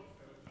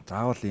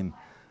 Заавал ийм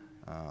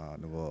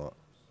нөгөө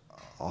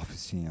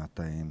офисын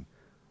одоо ийм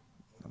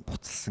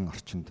буцалсан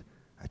орчинд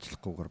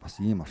ажиллахгүйгээр бас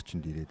ийм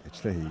орчинд ирээд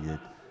ажиллаа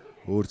хийгээд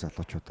өөр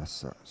залуучуудаас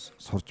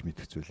сурж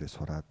мэдэх зүйлээ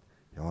сураад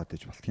яваад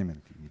иж болтгийм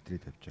байна гэдгийг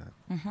мэдрээд явж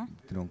байгаа.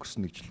 Тэр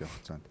өнгөрсөн нэг жилийн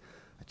хугацаанд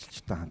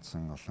ажилчтай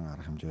хандсан олон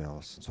арга хэмжээ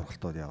явуулсан,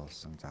 сургалтууд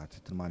явуулсан. За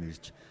тэд нар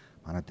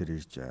манай дээр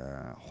ирж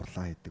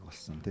хурлаа хийдэг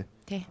болсон тий.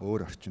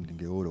 Өөр орчинд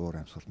ингээ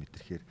өөр амьсгал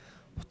мэдрэхээр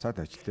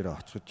буцаад ажил дээрээ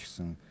очиход ч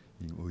гэсэн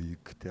ийм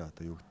өйг тий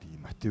одоо юу гэдэг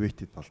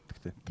мотиветэд болдог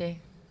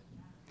тий.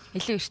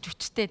 Илүү их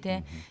хүчтэй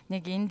тий.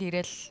 Нэг энд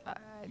ирэл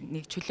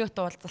нэг чөлөөт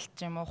уулзалт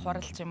ч юм уу,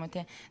 хурал ч юм уу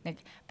тий. Нэг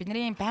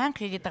бидний байнга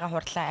хийгээд байгаа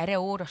хурлаа арай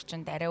өөр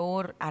орчинд, арай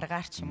өөр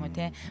аргаар ч юм уу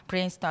тий.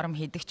 Brainstorm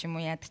хийдэг ч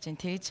юм уу яадаг чинь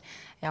тэгж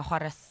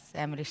явахаараас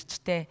амар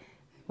ирчтэй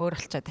өөр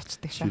болчиход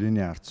очдөг шүү.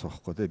 Ширээний ард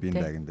суухгүй тий.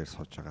 Биеийн даган дээр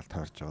сууж байгаа л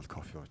тойрж байгаа л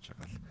кофе ууж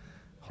байгаа л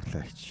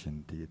хурлаа их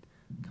шин. Тэгээд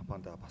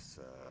компанидаа бас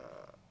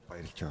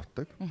баярлж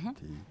явдаг.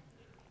 Тий.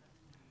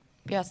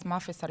 Би бас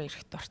офисоор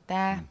ирэх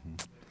дуртай.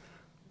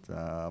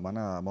 За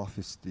манай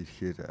офист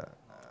ирэхээр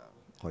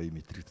гоё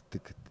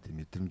мэдрэгддэг тийм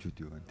мэдрэмжүүд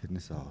юу вэ?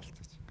 Тэрнээсээ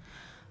хаалцаач.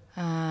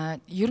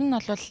 Ер нь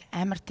бол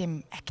амар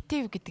тийм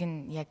актив гэдэг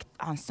нь яг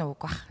онсон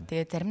үг баг.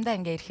 Тэгээ заримдаа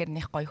ингээ ирэхээр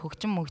нэх гоё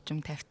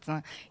хөгжим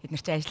тавьсан.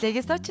 Эднэр чи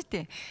ажиллаягээс сууч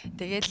тий.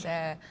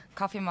 Тэгээл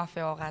кофе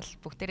уугаал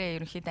бүгдээрээ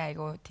ерөнхийдөө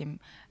айгу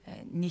тийм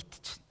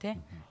нийтч тий.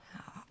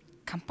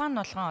 Компани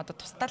болгон одоо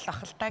тусдаа л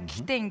ах л та.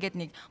 Гэхдээ ингээд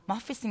нэг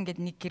офис ингээд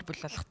нэг гэр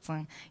бүл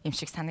болгоцсон юм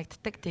шиг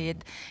санагддаг.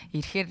 Тэгээд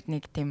ирэхээр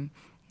нэг тийм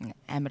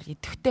амар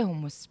идэвхтэй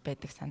хүмүүс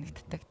байдаг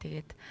санагддаг.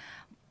 Тэгээд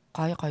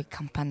гой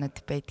компаниуд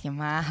байдаг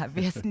юм аа.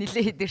 Би бас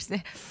нилээд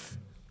ирсэн.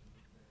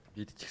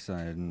 Бид ч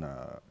гэсэн ер нь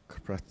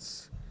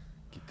корпорац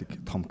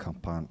гэдэг том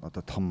компани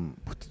одоо том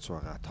бүтэж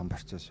байгаа, том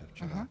процесс явж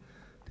байгаа.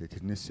 Тэгээд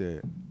тэрнээсээ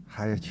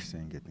хаяач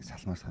гэсэн ингээд нэг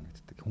салмаар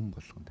санагддаг хүн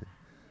болгон тийм.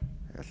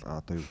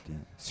 Одоо юу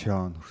гэдэг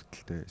Сион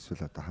хүртэлтэй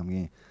эсвэл одоо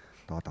хамгийн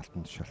доод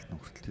алтан тушаалтан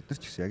хүртэл тэд нар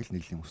ч гэсэн яг л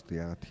нийлэн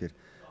хүмүүстэй. Ягаад тэгэхээр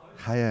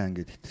хаяа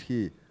ингээд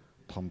хитрхи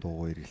том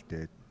дуугүй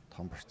ирэлтэй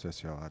том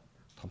процесс яваад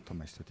том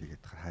ажлууд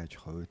хийгээд хаяж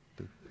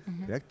хойддаг.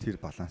 Яг тэр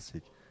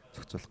балансыг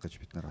зохицуулах гэж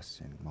бид нар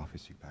бас энэ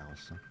офисыг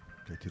байгуулсан.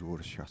 Тэгээ тэр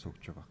өөрөө шиг бас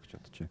өгч байгаа гэж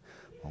бодож байна.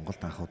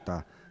 Монголд анх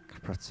удаа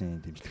корпорацийн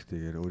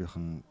дэмжлэгтэйгээр өөрийнх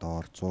нь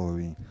доор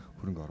 100%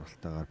 хөрөнгө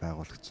оруулалтаагаар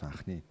байгуулагдсан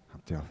анхны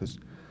хамтын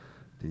офис.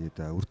 Тэгээд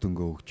үр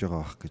дүнгээ өгж байгаа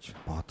бах гэж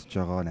бодож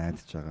байгаа,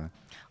 найдаж байгаа.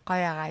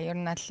 Гоё ягаа. Ер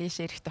нь л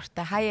ийш ирэх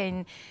дуртай. Хаяа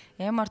энэ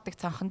эмордог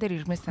цонхон дээр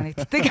ирмээс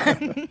санагддаг.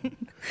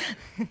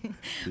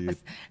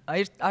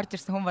 Орж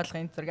ирсэн хүн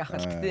болгон энэ зургийг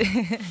авах л гэдэг.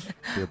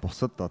 Тэгээ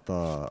бусад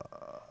одоо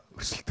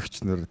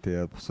өрсөлдөгчнөр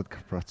тэгээ бусад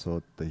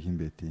корпорацууд хин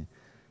байдیں۔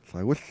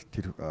 Айгуул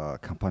тэр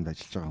компанид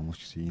ажиллаж байгаа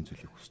хүмүүс ч гэсэн ийм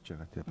зүйлийг хүсэж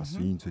байгаа. Тэгээ бас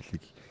ийм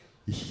зүйлийг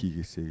их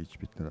хийгээсэй гэж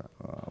бид нар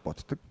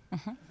боддог.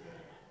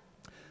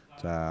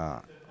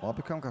 За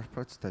Mobicom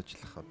корпорацид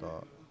ажиллах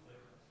одоо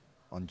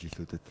он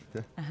жилүүдэд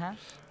тий.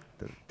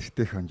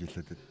 Тэртех он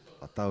жилүүдэд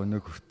одоо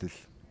өнөө хүртэл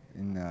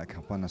энэ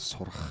компаниас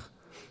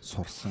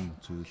сурсан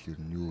зүйл ер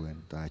нь юу вэ?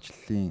 Одоо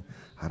ажлын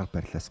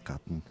арга барилаас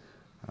гадна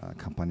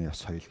компани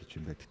соёл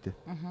гэж юм байдаг тий.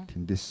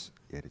 Тэндээс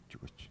яриад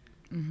өгөөч.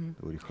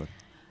 Өөрийнхөө.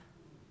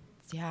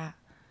 За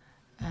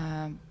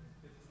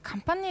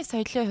компани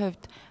соёлын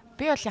хувьд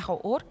би бол яг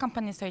өөр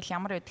компани соёл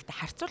ямар байдагтай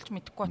харьцуулж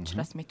мэдэхгүй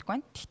учраас мэдэхгүй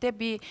байна. Гэхдээ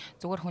би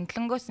зүгээр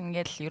хөндлөнгөөс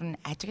ингээл ер нь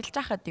ажиглаж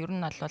байхад ер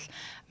нь бол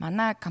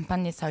манай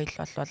компани соёл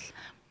бол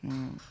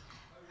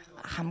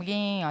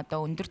хамгийн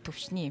одоо өндөр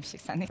түвшний юм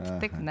шиг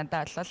санагддаг.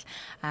 Надад бол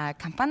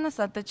компаниас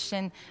одоо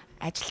жишээ нь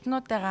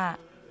ажилтнуудаа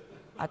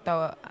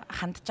одоо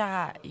хандж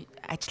байгаа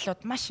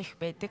ажлууд маш их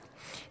байдаг.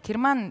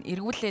 Тэр маань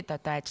эргүүлээд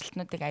одоо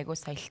ажилтнуудыг айгуу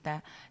соёлтой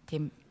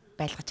тийм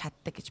байлгаж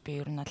чаддаг гэж би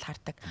ер нь бол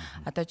хардаг.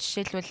 Одоо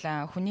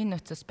жишээлбэл хүний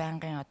нөөцөөс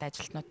байнгын одоо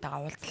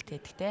ажилтнуудтайгаа уулзалт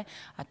хийдэг те.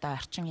 Одоо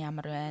орчин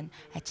ямар байна,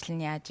 ажил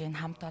нь яаж ийн,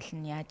 хамт олон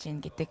нь яаж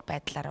ийн гэдэг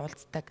байдлаар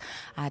уулздаг.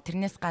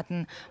 Тэрнээс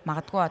гадна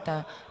магадгүй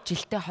одоо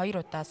жилдээ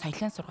 2 удаа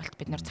соёлын сургалт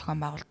бид нэр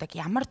зохион байгуулдаг.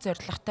 Ямар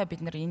зорилготой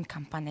бид нар энэ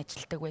компани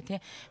ажилладаг вэ те.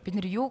 Бид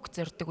нар юуг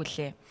зорддог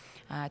вүлээ?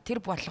 Тэр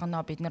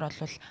болгоноо бид нар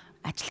бол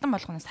ажилтан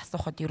болгоноос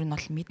асуухад ер нь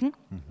бол мэднэ.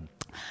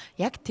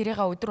 Яг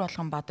тэрийгээ өдөр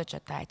болгон бодож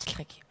одоо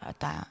ажиллахыг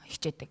одоо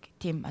хичээдэг.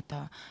 Тийм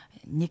одоо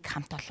нэг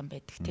хамт олон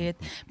байдаг. Тэгээд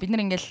бид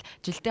нар ингээл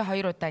жилдээ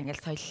 2 удаа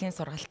ингээл соёлын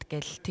сургалт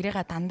гээл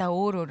тэрийгээ дандаа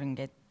өөр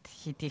ингээд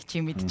хийдгийг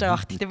чи мэдж байгаа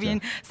бах. Тэгтээ би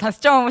энэ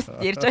сонсож байгаа хүмүүст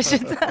ярьж байгаа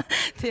шүү.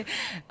 Тий.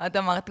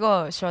 Одоо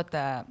магадгүй шууд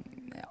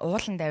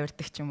ууланд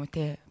авирдаг ч юм уу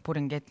те. Бүр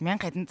ингээд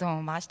 1700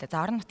 хүн байгаа шүү.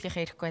 За орон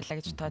нутгийнхаа ирэхгүй байлаа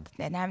гэж бодоод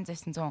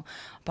 8900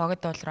 богд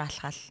доллар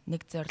алхаал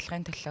нэг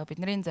зорилгын төлөө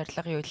бидний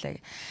зорилго юу вэ?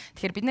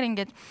 Тэгэхээр бид нар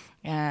ингээд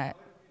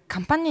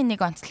компани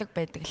нэг онцлог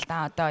байдаг л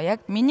та. Одоо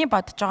яг миний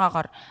бодож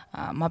байгаагаар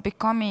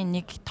Mobicom-ийн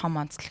нэг том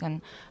онцлог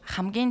нь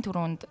хамгийн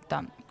түрүүнд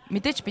одоо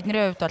мэдээж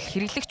бидний хувьд бол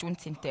хэрэглэгч үн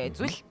цэнтэй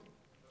зүйл.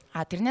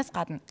 Тэрнээс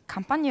гадна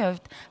компанийн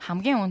хувьд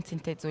хамгийн үн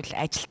цэнтэй зүйл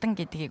ажилтан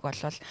гэдгийг бол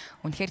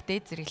үнэхээр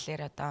дээд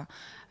зэрэглэлээр одоо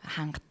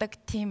хангадаг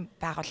тийм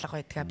байгууллага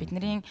байдаг.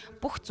 Бидний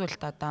бүх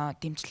зүйлд одоо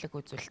дэмжлэг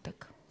үзүүлдэг.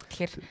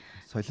 Тэгэхээр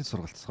соёлын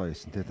сургалтцгой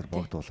байсан те тэр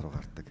богд уул руу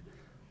гардаг.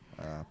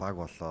 Баг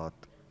болоод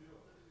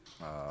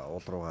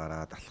уул руу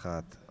гараад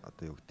алхаад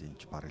одоо юу гэдэг юм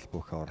чи бараг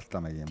бүх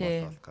оролдоо маягийн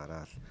болоод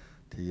гараал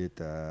тэгээд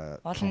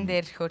олон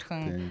дээр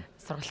хөөрхөн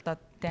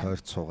сургалтууд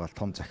тойрч суугаал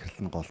том захирал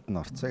нь голд нь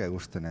орцыг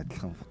өөртөө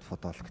адилхан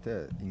фотолог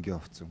те ингийн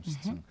хувцас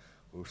өмссөн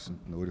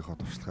өөрсөнд нь өөрийнхөө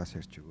туршлагаас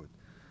ярьж өгөөд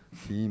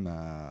тийм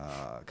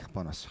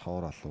компаниас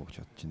хоор олоо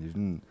гэж бодож байна. Ер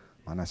нь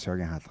манай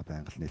шогийн хаалга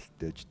байнга л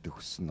нээлттэйждэг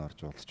хүссэн орж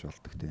уулзч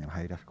болдог тийм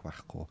хайрарх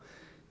байхгүй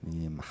нэг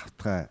юм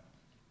хавтгай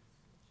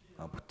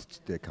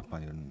бүтцтэй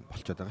компани ер нь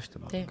болчиход байгаа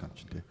шүү дээ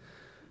компани тийм.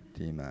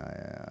 Тийм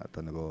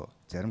одоо нөгөө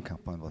зарим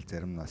компани бол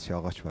зарим нас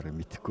шоогооч барыг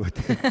мэдхгүй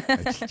тийм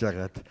ажиллаж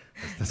байгаад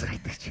бас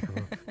гардаг ч юм.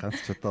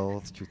 Ганц ч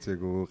одоо уулзч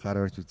үзээгүй, гар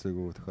барьж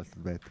үзээгүй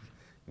тохиолдол байдаг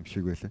юм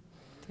шиг байлаа.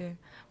 Тийм.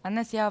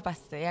 Манайс яа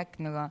бас яг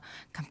нөгөө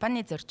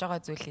компани зорж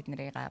байгаа зүйл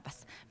эднэрийг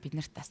бас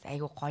биднэрт бас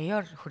айгу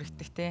гоёор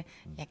хүрэгдэг те.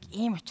 Яг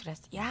ийм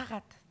учраас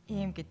яагаад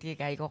ийм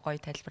гэдгийг айгу гоё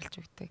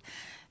тайлбарлаж өгдөг.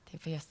 Тэг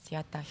би бас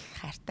ядаа их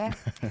хайртай.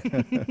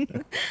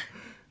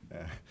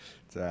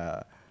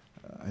 За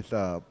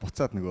хоёлаа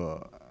буцаад нөгөө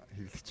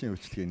хэрэглэгчийн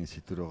үйлчлэгээний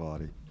сэдвээр байгаа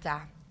оръё.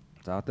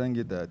 За одоо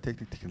ингээд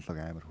техник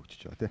технологи амар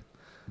хөгжиж байгаа тий.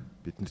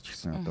 Бид нар ч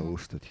гэсэн одоо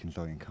өөрсдөө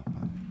технологийн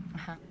компани.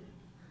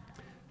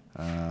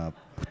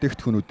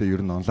 Бүтээгдэхүүнүүдээ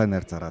ер нь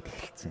онлайнаар зараад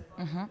эхэлсэн.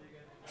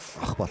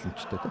 Авах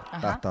боломжтой тий.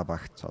 Дата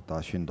багц одоо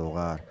шин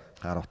дугаар,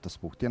 гар утас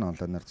бүгдийг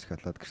онлайнаар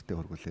захиалаад гэртээ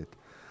хөргүүлээд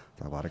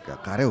за баг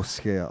гарын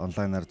үсгээ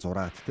онлайнаар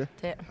зураад тий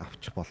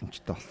авчих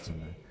боломжтой болсон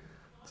байна.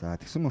 За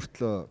тэгсэн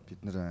мөртлөө бид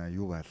нар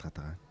юу байлгаад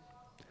байгаа?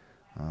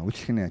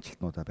 Үйлчлэгээний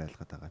ажилтнуудаа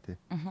байлгаад байгаа тий.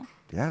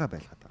 Яагаад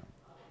байлгаад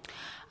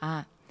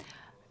байгаа?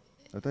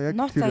 Одоо яг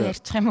тэр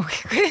ярьчих юм уу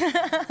гэхгүй.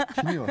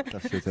 Чиний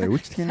бодлоор шүү. За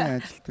үйлчлэгээний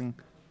ажилтан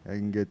яг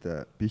ингээд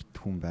бит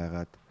хүн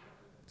байгаад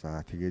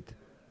за тэгээд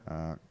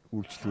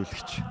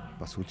үйлчлүүлэгч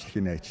бас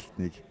үйлчлэгээний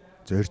ажилтныг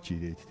зорж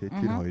ирээд тий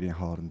тэр хоёрын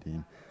хооронд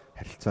ийм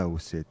харилцаа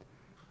үүсээд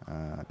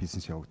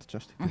бизнес явагдаж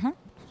байгаа шүү дээ.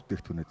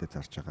 Бүтээгдэхүүнүүдэд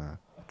зарж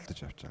байгаа, худалдаж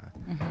авч байгаа.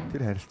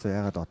 Тэр харилцаа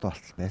ягаад одоо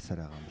болтол байсаар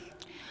байгаа юм бэ?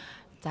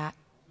 За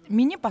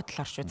миний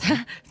бодлоор шүү.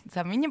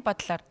 За миний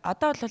бодлоор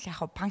одоо бол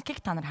яг банкыг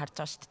та нар харж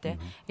байгаа шүү дээ.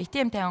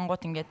 ATM-тэй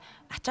ангууд ингээд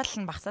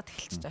ачаал нь багасаад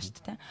эхэлчихэж байгаа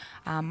шүү дээ.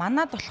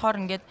 Манад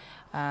болохоор ингээд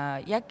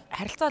яг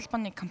харилцаа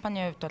холбооны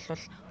компанийн хувьд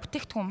бол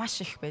бүтээгдэхүүн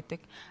маш их байдаг.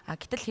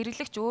 Гэтэл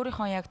хэрэглэгч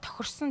өөрийнхөө яг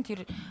тохирсон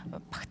тэр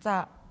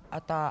багцаа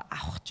одоо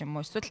авах ч юм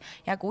уу эсвэл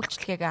яг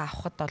үйлчлэгээгээ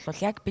авахд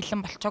бол яг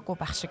бэлэн болчоогүй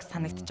байх шиг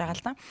санагдаж байгаа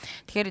л да.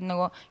 Тэгэхээр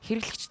нөгөө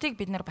хэрэглэгчдийг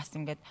бид нар бас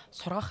ингээд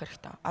сургах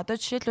хэрэгтэй. Одоо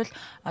жишээлбэл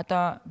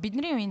одоо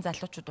бидний үеийн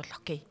залуучууд бол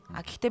окей.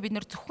 Гэхдээ бид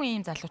нар зөвхөн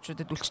ийм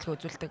залуучуудад үйлчлэгээ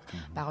үзүүлдэг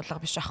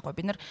байгууллага биш байхгүй.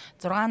 Бид нар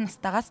 6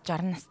 настайгаас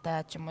 60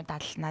 настай ч юм уу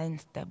 70 80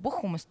 настай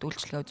бүх хүмүүст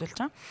үйлчлэгээ үзүүлж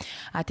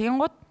байгаа.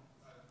 Тэгэнгუთ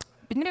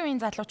бидний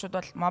үеийн залуучууд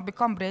бол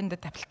Mobicom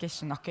branded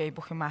application окей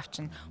бүх юм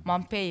авчин,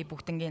 Mompay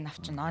бүгднийг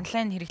авчин,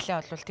 онлайн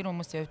хэрэглээ бол тэр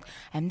хүмүүсийн хувьд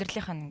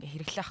амьдралынхаа ингээ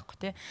хэрэглээ байхгүй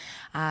тий.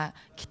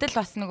 Гэтэл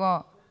бас нөгөө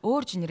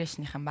өөр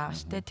генерашнийхан байгаа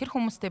шүү дээ. Тэр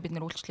хүмүүстэй бид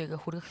нар үйлчлэгээ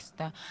хүргэх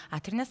хэрэгтэй.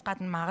 Тэрнээс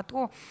гадна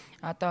магадгүй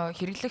одоо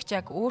хэрэглэгч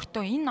яг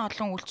өөртөө энэ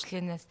олон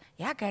үйлчлэгээнээс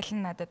яг аль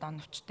нь надад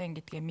оновчтой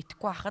гэдгээ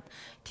мэдэхгүй байхад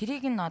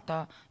тэрийг нь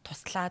одоо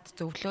туслаад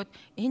зөвлөөд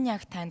энэ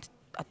яг танд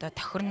одоо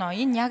тохирно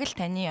энэ яг л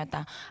таны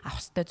одоо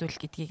авах ёстой зүйл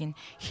гэдгийг нь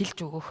хэлж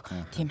өгөх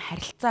тийм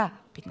харилцаа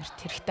биднэрт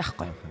хэрэгтэй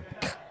байхгүй юу.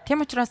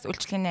 Тийм учраас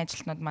үйлчлэгээний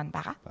ажилтнууд маань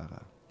байгаа.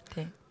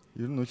 Тийм.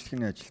 Ер нь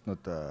үйлчлэгээний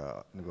ажилтнууд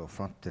нөгөө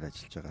фронт дээр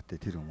ажиллаж байгаа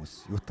тэр хүмүүс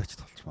юутаач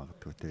толч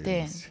магадгүй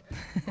тийм.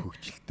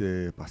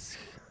 Хөгжилтэй бас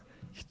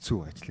хэцүү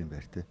ажлын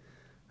байр тийм.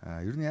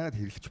 Ер нь ягаад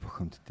хэрэглэж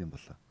бохомддсон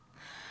болоо?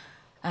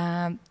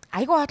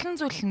 Айгүй олон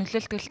зүйл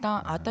нөлөөлдөг л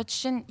доо. Одоо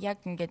жишээ нь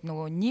яг ингээд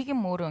нөгөө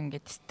нийгэм өөрөө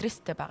ингээд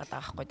стресстэй байгаад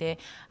байгаа байхгүй тий.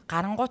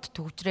 Гарангууд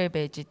төгжрээ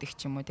байж идэг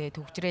ч юм уу тий.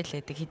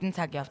 Төгжрээлээдэг хідэн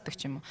цаг явдаг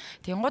ч юм уу.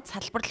 Тэнгууд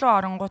салбар руу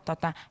оронгууд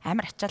одоо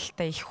амар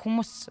ачаалттай их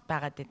хүмүүс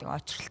байгаад идэг,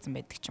 очролцсон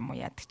байдаг ч юм уу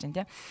яадаг чинь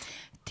тий.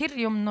 Тэр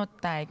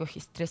юмнуудаа айгүй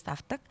их стресс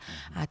авдаг.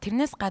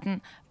 Тэрнээс гадна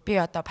би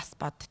одоо бас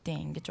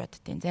боддtiin ингэж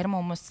боддtiin. Зарим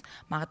хүмүүс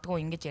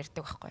магадгүй ингэж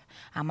ярьдаг байхгүй.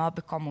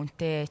 Mobicom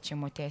үнэтэй ч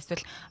юм уу те.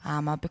 Эсвэл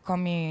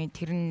Mobicom-ийн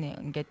тэр нь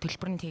ингээд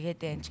төлбөр нь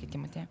тэгээд байна ч гэдэг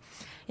юм уу те.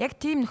 Яг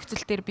тийм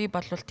нөхцөл дээр би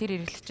бол тэр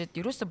хэрэглэгчэд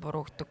ерөөсө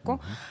буруу өгдөггүй.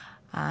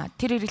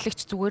 Тэр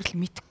хэрэглэгч зүгээр л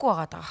мэдэхгүй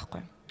байгаа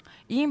байхгүй.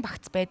 Ийм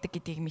багц байдаг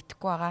гэдгийг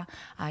мэдэхгүй байгаа.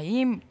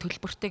 Ийм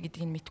төлбөртэй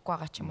гэдгийг нь мэдэхгүй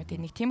байгаа ч юм уу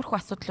тийм нэг тиймэрхүү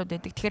асуудлууд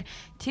байдаг. Тэгэхээр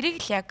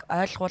тэрийг л яг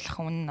ойлгуулах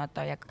үнэн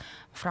одоо яг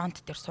фронт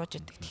дээр сууж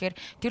идэг. Тэгэхээр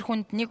тэр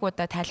хүнд нэг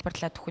удаа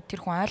тайлбарлаад өгөхөд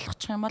тэр хүн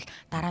ойлгочих юм бол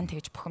дараа нь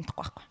тэгж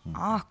бухимдахгүй байхгүй.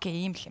 Окей,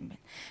 ийм л юм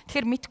байна.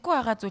 Тэгэхээр мэдэхгүй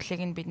байгаа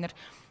зүйлийг нь бид нэр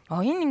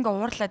энэ ингээ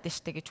уурлаад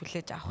штэ гэж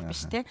хүлээж авах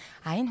биш те.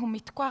 Энэ хүн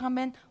мэдэхгүй байгаа юм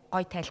байна.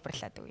 Гой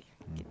тайлбарлаад өгье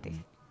гэдэг.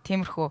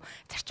 Тиймэрхүү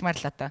зарчмаар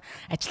л одоо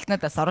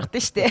ажилтнуудаа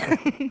соргодсон штэ.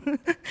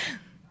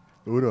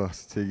 Өөрөө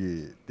бас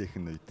цэгийн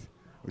дэхэн үед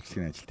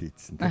үйлчлэгийн ажилт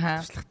хийдсэн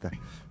туршлагатай.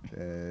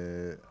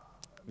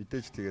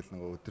 Мэдээж тэгэл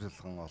нөгөө өдөр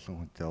болгон олон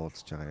хүнтэй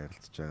уулзж байгаа,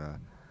 ярилцж байгаа.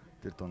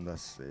 Тэр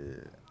дундаас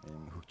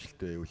ийм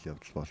хөгжилтэй үйл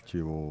явдал болчих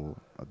юу?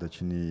 Одоо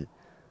чиний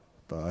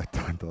одоо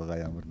айтанд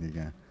байгаа ямар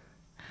нэгэн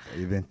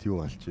ивент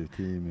юу болчих вэ?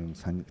 Тийм юм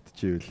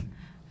санагдчихвэл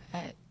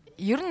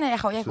ер нь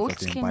яг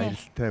үйлчлэгийн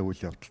баяртай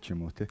үйл явдал ч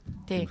юм уу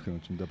тийм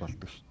юм зөндөө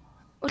болдог шүү.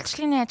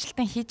 Үйлчлэгийн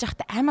ажилтан хийж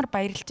байхдаа амар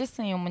баярлж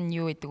байсан юм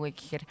нь юу гэдэг вэ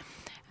гэхээр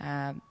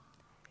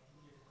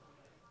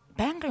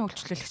байнгын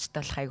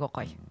үйлчлүүлэгчтэй болох айгүй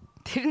гоё.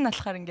 Тэр нь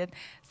болохоор ингээд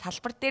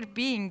салбар дээр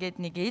би ингээд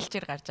нэг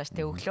ээлжээр гарч байгаа ш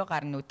тэ өглөө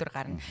гарна өдөр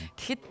гарна.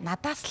 Тэгэхэд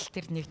надаас л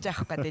тэр нэгж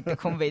авах гэдэг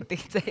хүн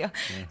байдаг заяа.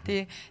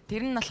 Тий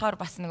тэр нь болохоор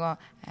бас нөгөө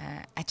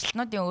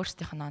ажилтнуудын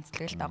өөрсдийнх нь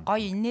онцлог л да.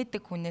 Гоё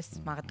инээдэг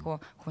хүнээс магадгүй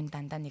хүн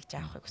дандаа нэгж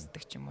авахыг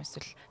хүсдэг ч юм уу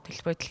эсвэл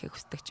төлбөрөдлөхийг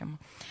хүсдэг ч юм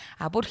уу.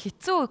 А бүр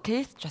хэцүү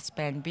кейс ч бас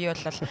байна. Би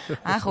бол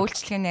анх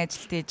үйлчлэгээний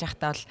ажилд хийж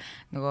байхдаа бол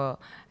нөгөө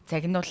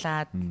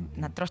загнуулаад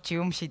над руу чи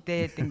юм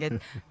шидээд ингээд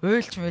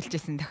уйлж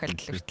муйлжсэн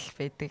тохиолдол хүртэл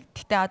байдаг.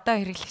 Гэтэ одоо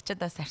хэрэглэгчид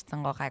бас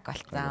харьцангуй гайг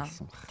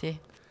болцсон. Тий.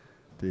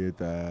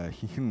 Тэгээд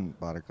хинхэн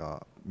баг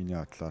миний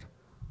бодлоор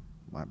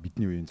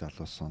бидний үеийн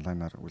залуус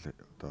онлайнаар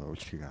одоо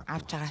үйлчлэгийг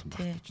авч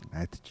байгаа гэж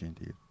найдаж байна.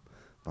 Тэгээд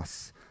бас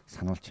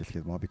сануулж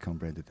хэлэхэд Mobicom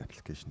branded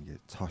application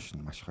гэдэг цоош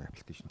нь маш гоё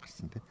аппликейшн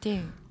гарсан тий.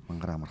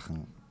 Мангар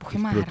амархан бүх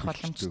юм харах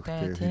боломжтой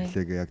тий.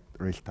 Хэрэглээгээ яг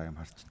real time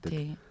харчдаг.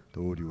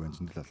 Өөр юу вэ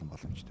зөндөл олон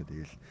боломжтой.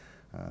 Тэгээл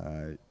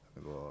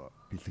нөгөө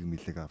бэлэг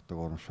мэлэг авдаг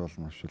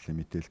урамшуулсан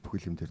мэдээлэл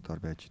бүхэл юм дээр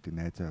дор байж идэг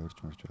найзаа өрж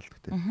мөрж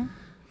болдог тий.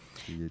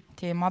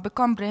 Тэгээ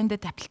Mobicom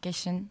branded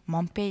application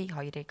Mompay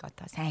хоёрыг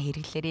одоо сайн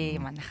хэрэглээрээ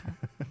манайхан.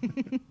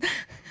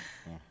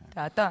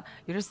 Тэгээ одоо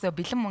ерөөсөө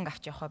бэлэн мөнгө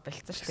авч явах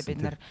болцсон шүү дээ.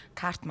 Бид нар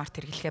карт март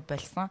хэрэглэхээ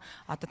болсон.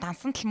 Одоо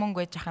дансан тал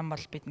мөнгө байж ах юм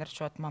бол бид нар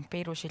шууд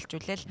Mompay руу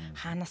шилжүүлээл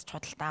хаанаас ч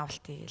худалдаа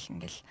авалт хийгээл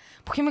ингээл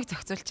бүх юмыг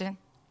зохицуулж байна.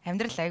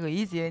 Амьдрал айгүй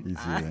easy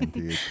байна.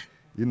 Тэгээд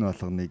энэ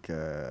болгоныг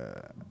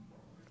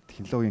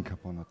технологийн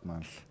компаниуд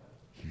маань л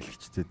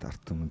хэрэглэгчдэд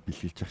ард түмэнд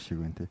бэлгэлж явах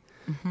шиг байна тий.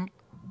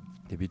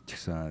 Тэгээ бид ч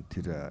гэсэн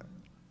тэр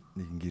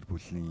нэгэн гэр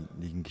бүлийн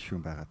нэгэн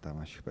гишүүн байгаадаа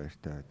маш их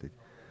баяртай байдаг.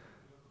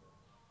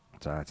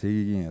 За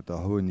цэгийн одоо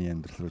хувийн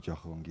амьдрал руу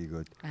жоох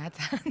өнгийгөөд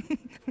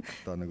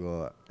одоо нөгөө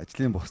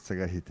ажлын бус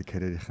цагаар хийдэг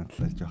карьерийн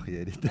талаар жоох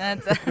яриа.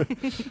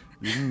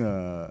 Ер нь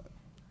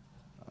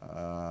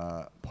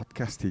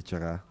подкаст хийж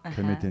байгаа,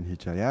 комедиан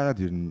хийж байгаа.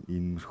 Яагаад ер нь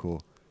иймэрхүү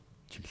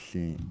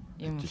чиглэлийн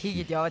юм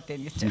хийгээд яваад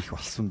байна гэж их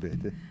болсон бэ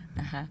тий.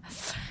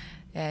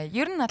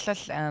 Ер нь бол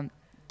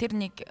тэр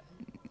нэг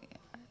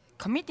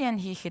комедиан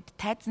хийхэд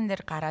тайзан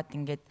дээр гараад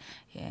ингээд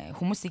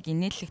хүмүүсийг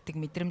инээлгдэг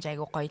мэдрэмж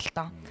айгүй гоё л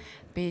доо.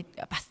 Би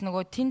бас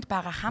нөгөө тэнд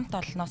байгаа хамт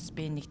олноос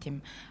би нэг тийм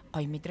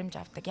гоё мэдрэмж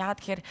авдаг.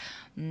 Яагаад тэгэхээр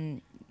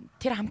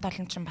тэр хамт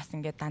олон чинь бас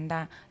ингээд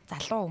дандаа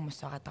залуу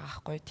хүмүүс байгаа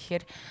байхгүй.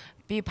 Тэгэхээр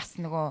би бас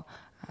нөгөө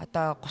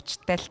одоо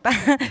 30-тай л та.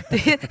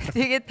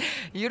 Тэгээд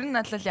ер нь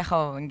бол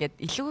яхаа ингээд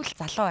илүү л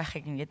залуу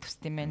байхыг ингээд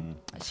төсд юм байна.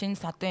 Шинэ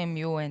содон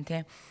юм юу вэ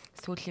те?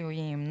 Сүүлийн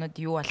үеийн юмнууд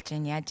юу болж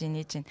ийн яаж ийн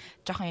нээж ийн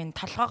жоохон энэ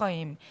толгоогоо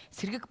юм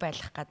сэргэг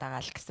байлгах гээд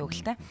байгаа л гэсэн үг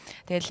л те.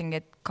 Тэгэл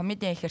ингээд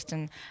комеди ихэр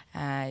чин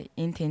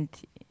энэ тэнд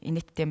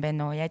инэттэй юм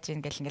байна уу яаж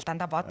ийн гэл ингээд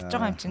дандаа бодож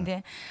байгаа юм чин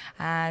те.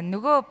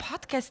 Нөгөө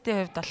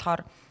подкастын хувьд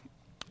болохоор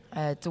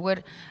зүгээр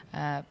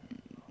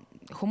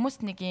хүмүүс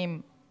нэг юм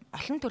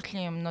олон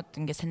төрлийн юмнууд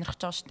ингээд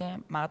сонирхож байгаа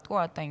штэ. Магадгүй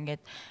одоо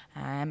ингээд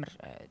амар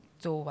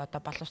зөв одоо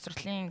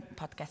боловсролын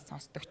подкаст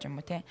сонсдог ч юм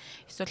уу те.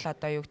 Эсвэл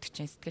одоо юу гэдэг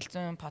чинь сэтгэл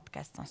зүйн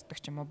подкаст сонсдог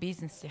ч юм уу,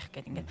 бизнес их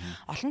гэдэг ингээд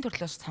олон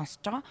төрлөөс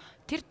сонсож байгаа.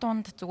 Тэр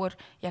дунд зүгээр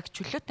яг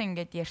чөлөөтэй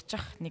ингээд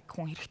ярьчих нэг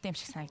хүн хэрэгтэй юм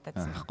шиг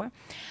санагдаадсан байхгүй.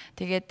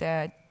 Тэгээд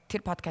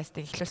тэр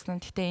подкастыг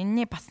эхлүүлсэн. Гэхдээ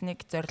энэний бас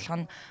нэг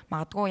зорилго нь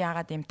магадгүй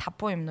яагаад ийм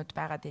табу юмнууд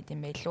байгаад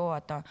идэм бэ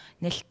лөө одоо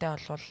нээлттэй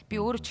болвол би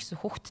өөрөө ч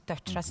гэсэн хүүхдтэй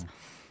учраас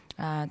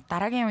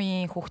дараагийн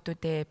үеийн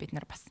хүүхдүүдэд бид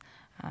нар бас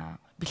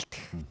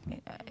бэлтгэх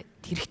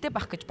хэрэгтэй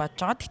байх гэж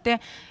бодож байгаа. Гэтэ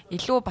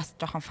илүү бас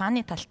жоохон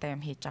фаны талтай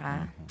юм хийж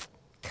байгаа.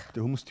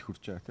 Тэгээ хүмүүст их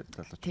хүрч байгаа тийм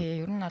залууч.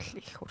 Тий, ер нь бол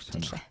их хүрч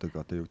байлаа.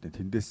 Одоо юу гэдэг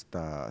тэндээс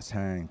та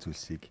сайн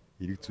зүйлсийг,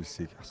 эрэг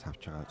зүйлсийг бас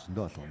авч байгаа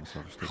зөндөө олон хүмүүс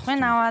байгаа шүү дээ.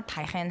 Ахын аваад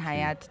хайхын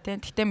хаяад тийм.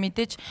 Гэтэ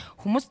мэдээж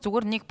хүмүүс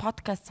зүгээр нэг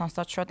подкаст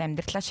сонсоод шууд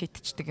амьдралаа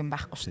шийдчихдэг юм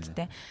байхгүй шүү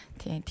дээ.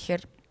 Тийм.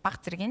 Тэгэхээр баг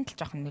зэргийн л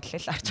жоохон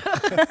нөлөөлөл авч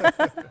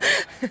байгаа.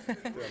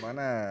 Тэгээ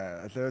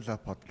манай Level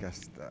Up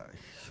podcast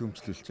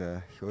шүүмжлүүлж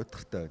их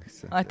өдөртэй байна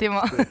гэсэн. Тийм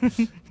үү.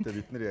 Тэгээ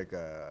бид нар яг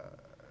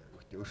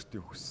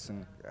өөрсдийн хүссэн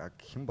яг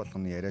хэн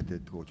болгоны яриад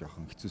байдгүй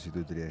жоохон хэцүү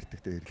сэдвүүдээр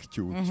ярьдаг. Тэгээ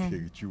хэрэгчийн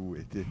үйлчлэгээ гэж юу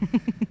вэ тий.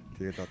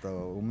 Тэгэл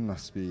одоо өмнө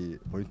нас би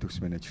point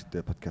tools manager-тэй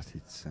podcast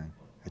хийсэн.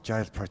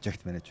 Agile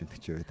project management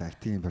гэж юу вэ?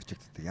 IT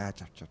project-тэй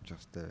яаж авч байгаа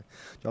хэвээр.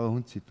 Жоо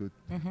хүн сэдвүүд.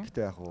 Гэтэ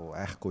яг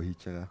айхгүй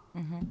хийж байгаа.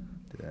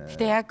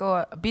 Гэтэ яг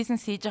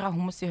бизнес хийж байгаа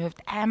хүмүүсийн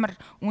хувьд амар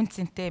үн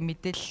цэнтэй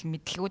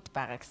мэдлэгүүд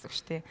байгаа гэсэн үг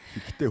шүү дээ.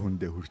 Гэтэ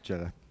хүндээ хүрч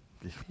байгаа.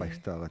 Их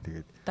баяртай байгаа.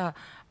 Тэгээд одоо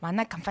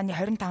манай компани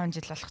 25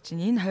 жил болох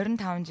чинь энэ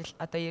 25 жил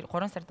одоо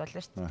 3 сард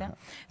болно шүү дээ.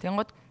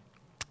 Тэнгууд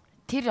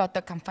тэр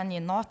одоо компани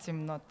нууц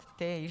юмнууд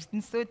те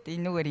эрдэнэсүүд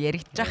энүүгээр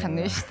яригдж байгаа юм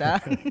байна шүү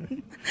дээ.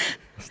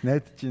 Бас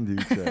найдаж ин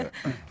тэгж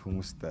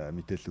хүмүүст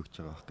мэдээлэл өгч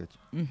байгаа байх гэж.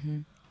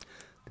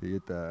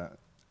 Тэгээд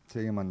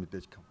цэгийн маань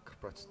мэдээж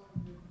корпорац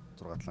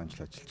 6-7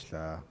 жил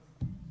ажиллажлаа.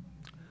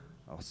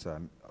 Бас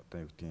одоо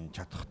юу гэдгийг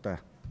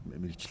чадхтай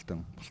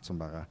мэрэгчлэн болцсон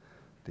байгаа.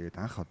 Тэгээд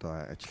анх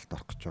одоо ажилд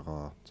орох гэж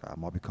байгаа. За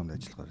Mobicom-д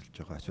ажиллах гэж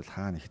байгаа. Эсвэл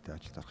хаана ихтэй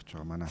ажилд орох гэж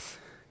байгаа. Манай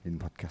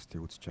энэ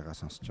подкастыг үзэж байгаа,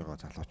 сонсож байгаа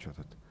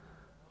залуучуудад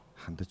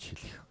хандаж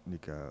хэлэх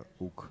нэг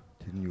үг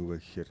тэрний юу вэ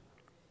гэхээр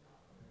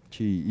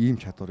чи ийм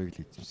чадварыг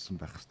л эзэмшсэн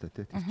байх хэрэгтэй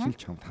тий. Тэр чинь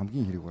чамд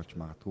хамгийн хэрэг болж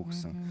магадгүй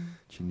гэсэн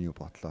чиний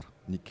бодлоор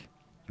нэг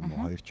юм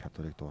уу хоёр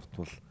чадварыг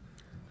дурдвал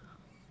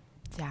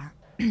за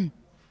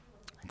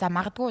За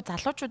магадгүй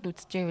залуучууд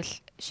үзчихвэл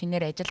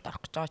шинээр ажилд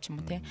орох гэж байгаа ч юм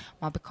уу те.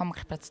 Mobicom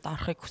корпорацид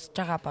орохыг хүсэж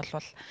байгаа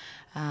болвол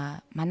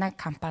манай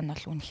компани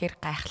бол үнэхээр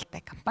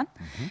гайхалтай компани.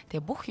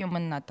 Тэгээ бүх юм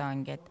нь одоо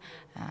ингээд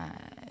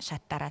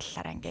шат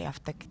дараалалаар ингээд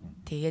явдаг.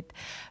 Тэгээд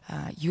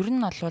ер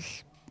нь бол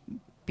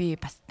би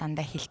бас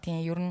дандаа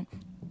хэлтийн ер нь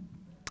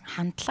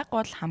хандлага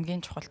бол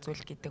хамгийн чухал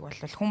зүйл гэдэг бол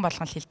хүн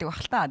болгон хэлдэг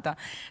байх л та одоо.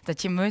 За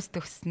чи мөс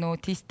төгснө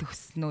үү, тест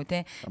төгснө үү те.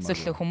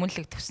 Эсвэл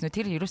хүмүүнлэг төгснө үү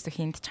тэр ерөөсөө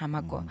хийнд ч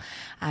хамаагүй.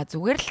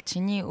 Зүгээр л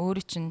чиний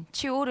өөрөө чинь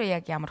чи өөрөө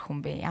яг ямар хүн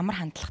бэ?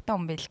 Ямар хандлагатай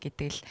хүн бэ л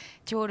гэдэг л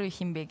чи өөрөө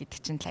хин бэ гэдэг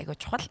чинь айгүй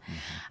чухал.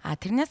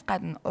 Тэрнээс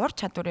гадна ур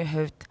чадварын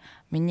хувьд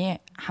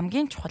миний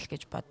хамгийн чухал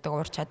гэж боддог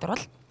ур чадвар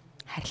бол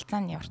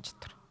харилцааны ур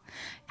чадвар.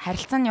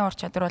 Харилцааны ур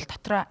чадвар бол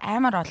дотроо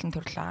амар олон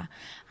төрөл байгаа.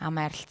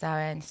 Ам харилцаа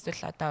байна.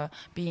 Эсвэл одоо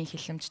биеийн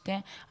хилэмжтэй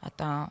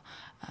одоо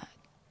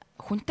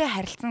хүнтэй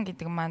харилцсан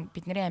гэдэг маань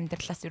бидний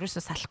амьдралаас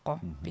ерөөсөө салахгүй.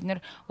 Бид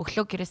нэр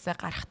өглөө гэрээсээ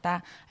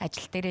гарахдаа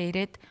ажил дээрээ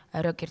ирээд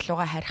орой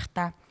гэрлүүгээ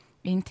харихдаа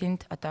энэ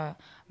тэнд одоо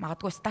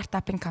магадгүй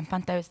стартапын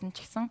компанитай байсан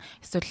ч гэсэн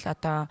эсвэл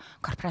одоо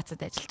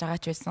корпорацид ажиллаж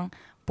байгаа ч байсан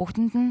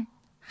бүгдэнд нь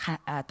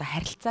одоо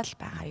харилцаа л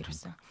байгаа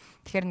ерөөсөө.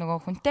 Тэгэхээр нөгөө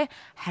хүнтэй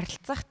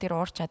харилцах тэр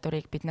уур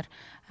чадварыг бид нар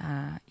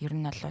ер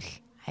нь бол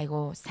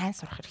айгу сайн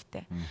сурах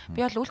хэрэгтэй.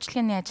 Би бол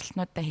үйлчлэгээний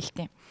ажилтнуудаа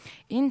хэлтiin.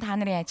 Энэ та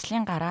нарын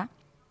ажлын гараа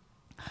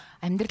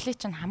амьдралын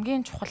чинь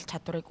хамгийн чухал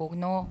чадварыг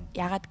өгнө.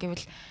 Яагаад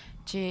гэвэл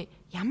чи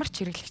ямар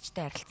ч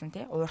хэрэглэгчтэй харилцсан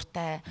тий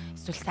ууртай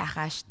эсвэл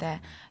сайхан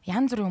ааштай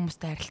янз бүрийн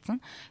хүмүүстэй харилцсан.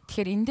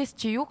 Тэгэхээр эндээс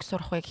чи юг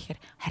сурах вэ гэхээр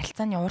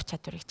харилцааны уур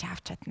чадварыг чи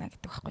авч чадна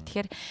гэдэг байхгүй.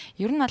 Тэгэхээр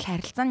ер нь бол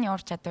харилцааны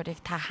уур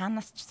чадварыг та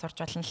хаанаас ч сурч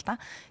болно л та.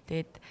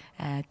 Тэгээд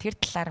тэр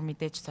талаар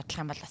мэдээж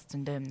судлах юм бол бас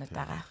зөндөө юмнууд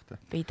байгаа.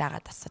 Би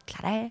дагаад бас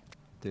судлаарай.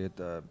 Тэгээд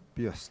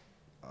би бас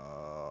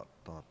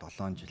одоо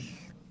 7 жил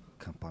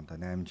компанид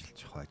 8 жил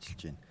жоохон ажиллаж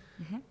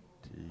байна.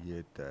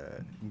 Тэгээд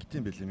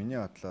ингэдэм байлээ миний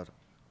бодлоор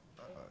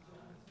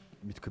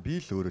мэдгүй би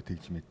л өөрөө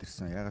тэгж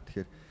мэдэрсэн. Ягаад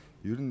тэгэхээр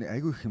ер нь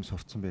айгүй их юм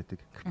сурцсан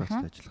байдаг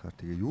корпорацид ажиллахаар.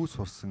 Тэгээ юу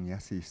сурсан,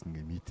 яасан ийсэн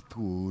ингээ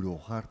мэддгүү өөрөө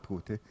ухаардгүү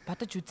те.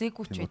 Бодож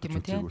үзээгүй ч байт юм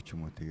уу те. Үзээгүй ч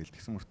юм уу. Тэгээл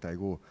тэгсэн мөртөө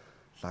айгүй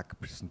лаг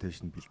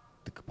презентацийн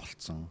бэлддэг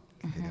болцсон.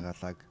 Тэгээ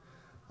лаг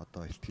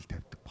одоо ихтгэл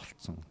тавьдаг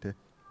болцсон те.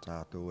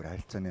 За одоо өөр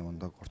харилцааны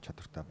мундаг ур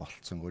чадвартай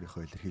болцсон,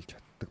 өөрийнхөө илэрхийлж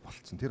чаддаг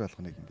болцсон. Тэр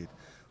болгоныг ингээд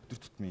өдөр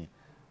тутмын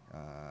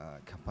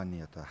компани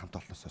одоо хамт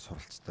олоносоо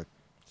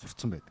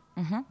сурцсан байдаг.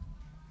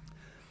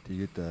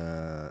 Тэгээд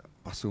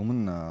бас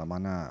өмнө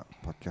манай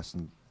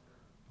подкастт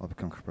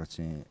Mobicom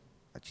корпорацийн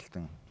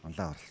ажилтан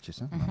манлаа оролцож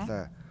байсан.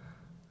 Манлаа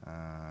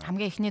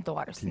хамгийн эхний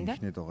дугаар байсан тийм.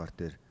 Эхний дугаар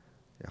дээр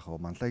яг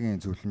хоо манлагийн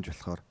зөвлөмж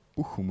болохоор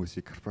бүх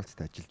хүмүүсийг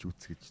корпорацид ажиллаж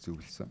үүс гэж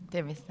зөвлөсөн.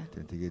 Тийм байсан.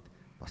 Тэгээд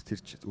бас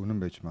тэр ч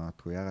үнэн байж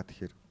магадгүй. Ягаад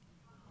тэгэхээр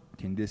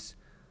тэндээс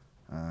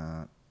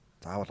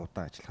заавал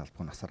удаан ажиллах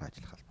албагүй, насаар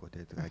ажиллах албагүй.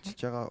 Тэгээд ажиллаж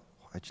байгаа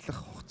ажиллах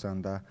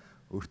хугацаанд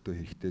өөртөө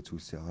хэрэгтэй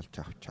зүйлсээ олж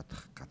авч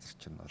чадах газар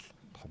чинь бол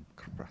том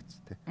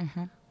корпорац тий.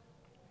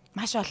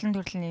 Маш олон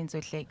төрлийн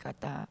зүйлийг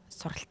одоо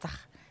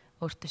суралцах,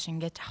 өөртөө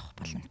шингээж авах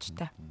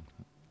боломжтой.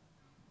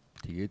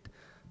 Тэгээд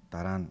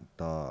дараа нь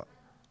одоо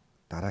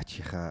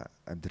дараачийнхаа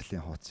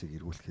амьдралын хуудсыг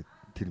эргүүлэхэд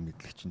тэр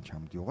мэдлэг чинь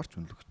чамд юугаарч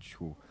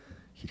үнэлэгдэхгүй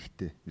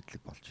хэрэгтэй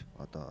мэдлэг болж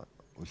одоо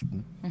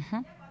үлдэнэ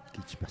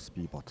гэж бас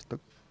би боддог.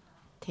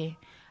 Тий.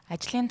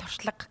 Ажлын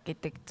туршлага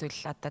гэдэг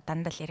зүйл одоо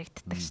дандаа л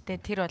яригддаг штэ.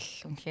 Тэр бол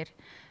үнэхээр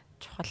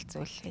чухал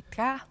зүйл гэдэг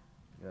аа.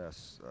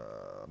 Яс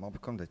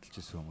Mobicom-д ажиллаж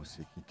байсан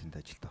хүмүүсийг энд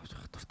ажилд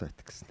авчих дуртай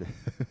байдаг гэсэн тий.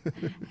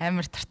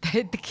 Амар дуртай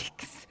байдаг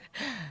гэсэн.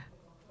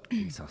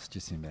 Сонсч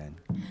ирсэн юм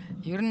байна.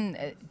 Ер нь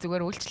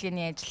зүгээр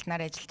үйлчлэгээний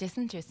ажилтнаар ажиллаж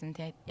байсан ч байсан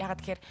тий.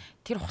 Ягаад тэгэхээр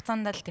тэр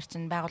хугацаанд л тэр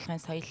чинь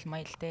байгууллагын соёл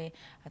майл тий.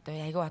 Одоо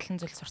айгүй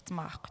олон зүйл сурцсан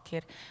байгаа байхгүй.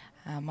 Тэгэхээр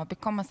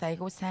Mobicom-аас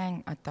айгүй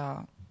сайн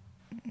одоо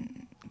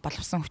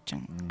боловсон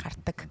хүчин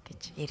гардаг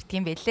гэж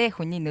ярьдгийм байлээ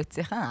хүний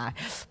нөөцийнхэн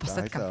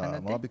бусад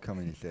компаниуд.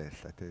 Mobicom нэлээ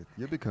ярьлаа. Тэгээд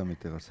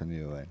Ubicom-ийн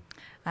сони юу байна?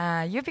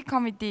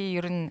 Ubicom-ийн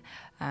ер нь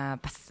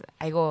бас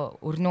айгүй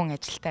өрнүүн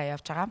ажилтаа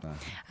явж байгаа.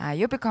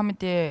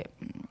 Ubicom-ийн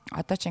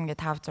одоо ч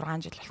ингээд 5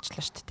 6 жил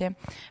болчихлоо шүү дээ.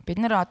 Бид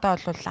нэр одоо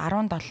бол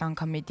 17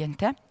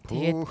 комедиантай.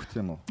 Тэгээд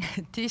тийм үү?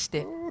 Тийм шүү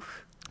дээ.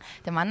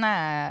 Тэгээ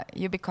манай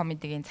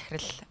Ubicom-ийн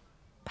захирал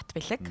Бат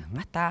Бэлэг.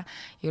 Бата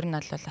ер нь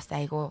бол бас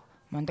айгүй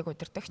мундаг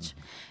удирдагч.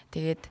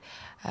 Тэгээд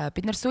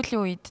бид нар сүүлийн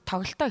үед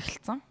тоглолтоо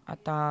эхэлсэн.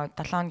 Одоо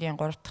 7 хоногийн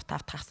 3 дахь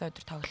 5 дахь хагас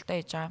өдөр тоглолтоо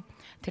хийж байгаа.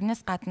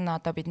 Тэрнээс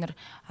гадна одоо бид нар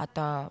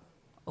одоо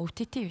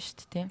OTT биш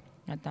үү те.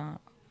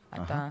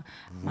 Одоо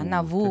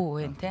манай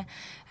Вүү вэ те.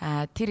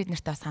 Тэр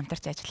эднэртэй бас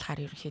хамтарч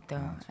ажиллахаар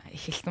ерөнхийдөө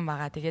эхэлсэн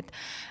байгаа. Тэгээд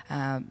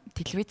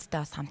телевизтэй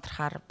бас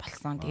хамтрахаар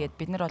болсон. Тэгээд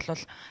бид нар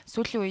бол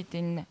сүүлийн үед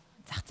энэ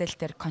зах зээл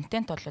дээр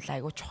контент бол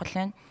айгүй чухал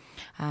байна.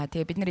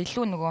 Тэгээ бид нар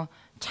илүү нөгөө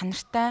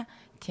чанартай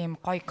тийм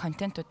гоё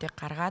контентуудыг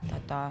гаргаад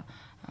одоо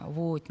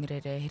Вүү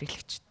эднэрээрээ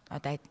хэрэглэгч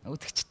одоо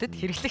үзэгчдэд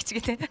хэрэглэгч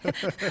гэдэг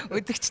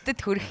үзэгчдэд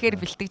хүрэхээр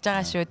бэлтгэж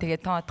байгаа шүү.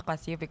 Тэгээд тон одох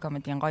бас UB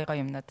comedy-ийн гой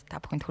юмнууд та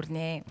бүхэнд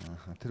хүрнэ.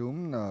 Тэр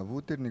өмнө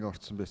Вүүдэр нэг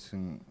орсон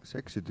байсан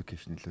Sex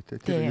Education лөө те.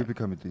 Тэр UB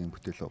comedy-ийн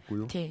бүтээл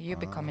үгүй юу? Тий,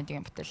 UB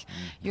comedy-ийн бүтээл.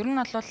 Ер нь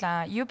бол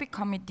UB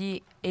comedy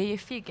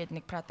AFE гэдэг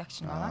нэг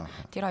production байгаа.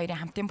 Тэр хоёрын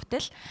хамтын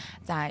бүтээл.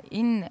 За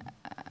энэ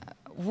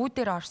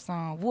Вүүдэр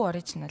орсон, Woo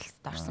Originals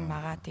орсон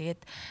байгаа.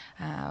 Тэгээд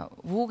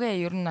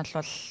Woo-гээ ер нь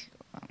бол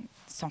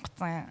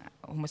сонгоцсон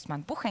хүмүүс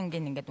маань бүх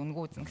ангийн ингээд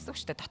үнгүй үзэн гэсэн үг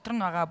шүү дээ. Дотор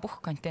нь байгаа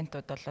бүх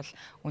контентууд бол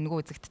үнгүй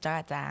үзэгдэж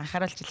байгаа. За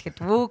анхааруулж хэлэхэд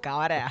Woo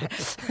аваарай.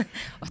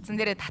 Утсан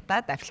дээрээ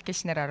татаад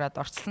аппликейшнээр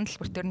ороод урьдчилсан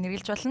төлбөртөөр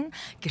нэрэлж болно.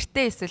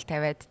 Гэртээ эсвэл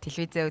тавиад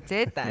телевизээ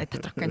үзээд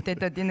доторх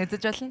контентуудыг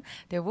үзэж болно.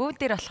 Тэгээ Woo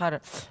дээр болохоор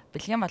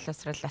бэлгийн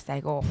боловсруулалтаас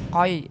айгүй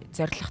гоё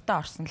зоригтой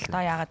орсон л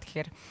доо. Яагаад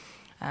тэгэхээр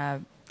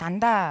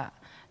дандаа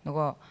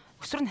нөгөө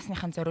өсвөр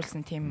насныхан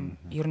зориулсан тийм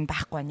ер нь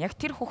байхгүй байна. Яг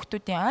тэр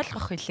хүүхдүүдийн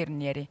ойлгох хэлээр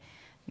нь яри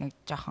нэг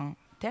жоохон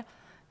тий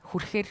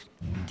хүрхээр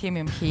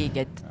тийм юм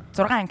хийгээд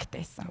 6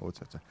 ангитай байсан.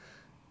 За.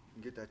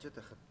 Ингээд ажиад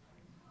байхад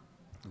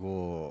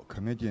нөгөө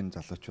комедиан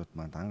залуучууд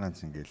маань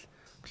ганц ингээл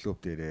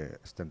клуб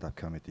дээрээ stand up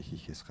comedy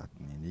хийхээс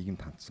гадна нийгэм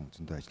тандсан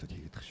зөндөө ажлууд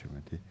хийгээд байгаа шүү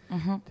байна тий.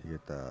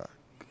 Тэгээд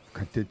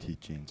контент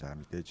хийж гин за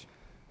мэдээж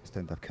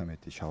stand up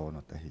comedy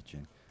шоунуудаа хийж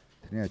гин.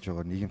 Тэрний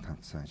хажуугаар нийгэм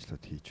тандсан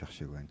ажлууд хийж явах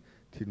шиг байна.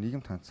 Тэр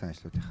нийгэм тандсан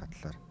ажлуудын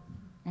хатлаар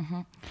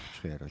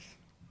яриул.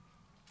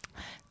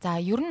 За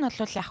ер нь бол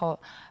яг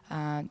хуу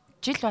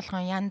жил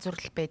болгон янз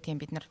бүрл байдгийн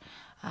бид нар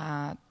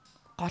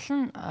гол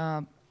нь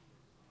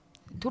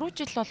дөрөв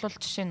жил бол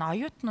жишээ нь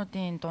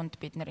оюутнуудын дунд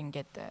бид нар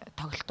ингээд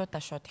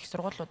тоглолтуудаа шууд их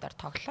сургуулиудаар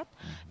тоглоод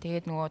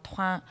тэгээд нөгөө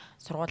тухайн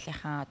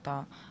сургуулийнхаа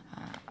одоо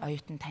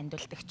оюутан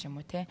танилцуулдаг ч юм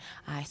уу те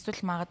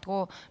эсвэл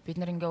магадгүй бид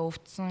нар ингээ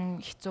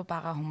өвдсөн хэцүү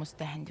байгаа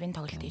хүмүүстэй хандвийн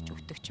тоглолт хийж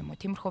өгдөг ч юм уу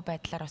тиймэрхүү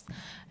байдлаар бас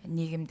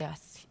нийгэмдээ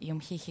бас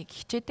юм хийхийг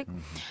хичээдэг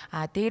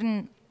дээр нь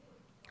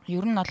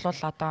ер нь бол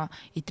одоо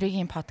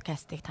эдрэгийн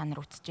подкастыг та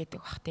нар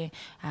үзчихэд байх тий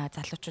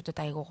залуучуудад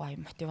айгуу гоё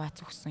мотивац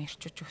өгсөн,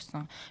 ирчүүч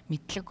өгсөн,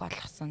 мэдлэг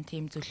олгосон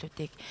тийм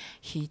зүйлүүдийг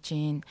хийж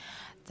гин.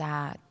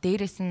 За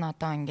дээрэс нь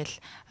одоо ингээл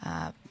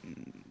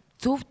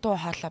зөв дуу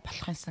хоолой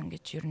болох юмсан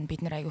гэж ер нь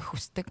бид нар айгүй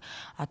хүсдэг.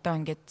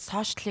 Одоо ингээд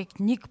сошиалыг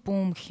нэг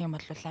бүүм гэх юм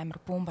бол амар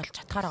бүүм болж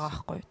чадхаар байгаа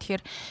байхгүй юу.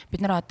 Тэгэхээр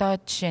бид нар одоо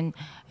жишээ нь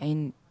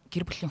энэ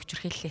гэр бүлийн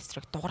хүчирхийлэл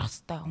эсрэг дуурах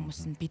хэвээр хүмүүс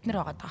нь бид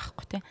нар байгаа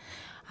байхгүй тий.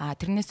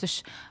 Тэрнээс биш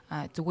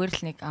зүгээр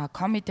л нэг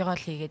комедигоо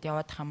л хийгээд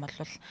явах юм бол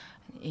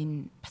энэ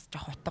бас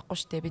жоох утгагүй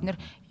шүү дээ. Бид нар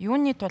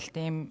юуны тулд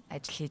ийм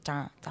ажил хийж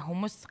байгаа. За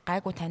хүмүүс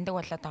гайгүй таньдаг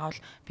болоод байгаа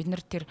бол бид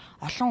нар тэр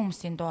олон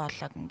хүмүүсийн дуу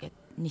хоолойг ингээд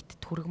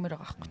нийтэд хүргэмээр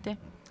байгаа байхгүй тий.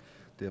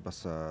 Тэгээ бас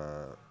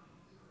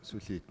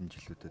сүүлийн хэдэн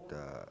жилүүдэд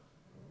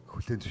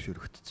хүлээн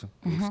зөвшөөрөгдсөн.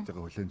 Өөрсдөө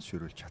хүлээн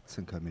зөвшөөрүүлж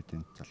чадсан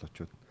комедийн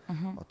залуучууд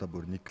одоо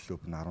бүр нэг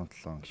клуб нь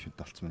 17 гишүүнтэй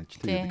болцсон байна гэж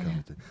тийм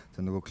комеди.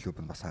 За нөгөө клуб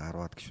нь бас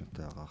 10-аад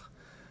гишүүнтэй байгаа.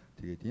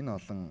 Тэгээд энэ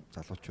олон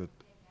залуучууд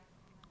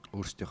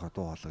өөрсдийнхөө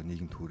дуу хоолойг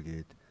нийгэмд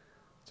хүргээд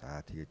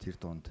за тэгээд тэр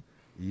дунд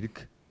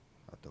эрг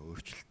одоо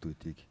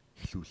өөрчлөлтүүдийг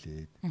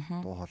эхлүүлээд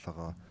дуу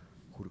хоолойгоо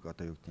хүрг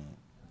одоо юу гэдэг нь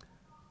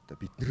одоо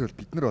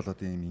бид нар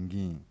болоод ийм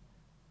энгийн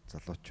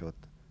залуучууд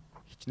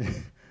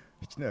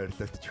хичнээн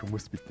арилаадч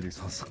хүмүүс биднийг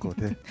сонсохгүй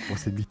те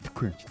уусаа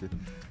мэдэхгүй юм ч те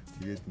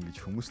тэгээд ингэж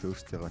хүмүүст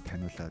өөрсдөө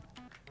таниулаад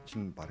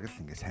чинь бараг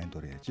л ингэ сайн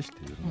дурын яаж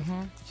штэ ер нь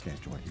хичнээн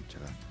ажгаа хийж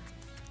байгаа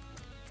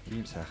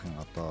ийм сайхан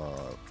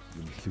одоо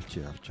юм эхлүүлж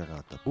явж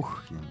байгаа одоо бүх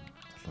юм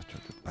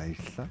залуучуудад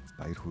баярлалаа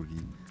баяр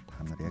хүргэе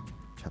та нар яг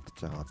чадж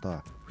байгаа одоо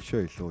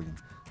өшөө илүү юм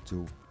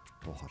зөв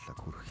дуу хоолойг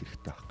хүргэх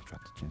хэрэгтэй байх гэж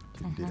бодож байна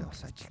тэр дээрээ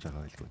бас ажиллаж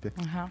байгаа байлгүй те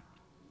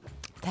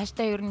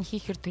цаашдаа ер нь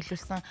хийхэр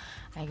төлөвлөсөн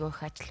айгүй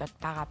их ажлууд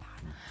байгаа.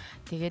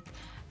 Тэгээд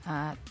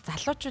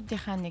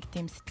залуучуудынхаа нэг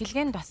тийм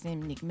сэтгэлгээнд бас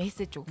нэг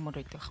мессеж өгмөр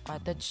байдаг байхгүй.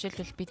 Одоо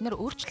жишээлбэл бид нэр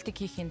өөрчлөлтийг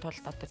хийхин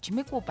тулд одоо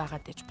чимээгүй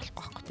байгаад ээж болохгүй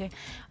байхгүй тий.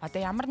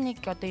 Одоо ямар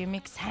нэг одоо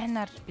юмыг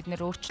сайнаар бид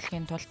нэр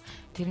өөрчлөхийн тулд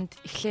тэрэнд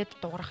эхлээд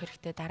дуурах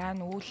хэрэгтэй, дараа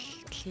нь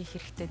үйлдэл хийх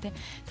хэрэгтэй тий.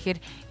 Тэгэхээр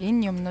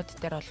энэ юмнууд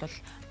дээр бол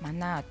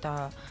манай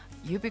одоо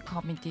UB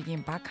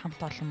comedy-гийн баг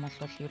хамт олон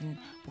бол ер нь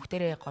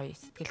бүгдээрээ гоё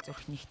сэтгэл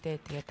зүрх нэгтэй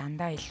тэгээ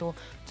дандаа илүү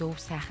зөв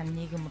сайхан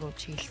нийгэм рүү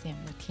чиглэсэн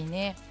юмнууд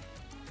хийнэ.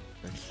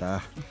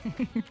 Баярлалаа.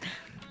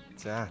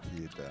 За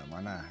тэгээд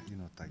манай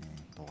энэ удаагийн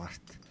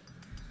дугаарт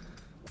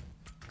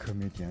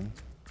comedian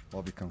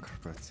Obicom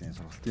Corporation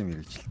сургалтын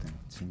мэргэжилтэн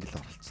Цингэл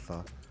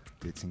оролцлоо.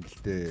 Тэгээд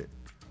Цингэлдээ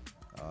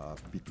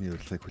бидний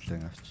урилгыг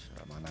хүлээн авч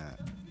манай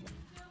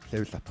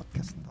Level Up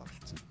podcast-нд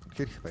оролцсон.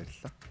 Тэгэхээр их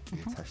баярлалаа.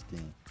 Тэгээд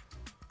цаашдын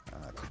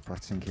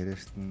корпорацийн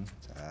карьерт нь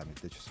за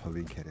мэдээж бас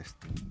хувийн карьерт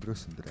нь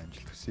өндрөөс өндөр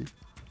амжилт хүсье.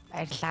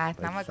 Баярлалаа.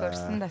 Намайг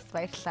урьсан бас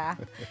баярлалаа.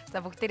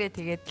 За бүгдээрээ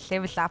тэгээд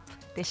level up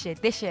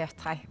дэшээ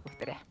явцгаая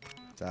бүгдээрээ.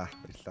 За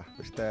баярлалаа.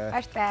 Баяртай.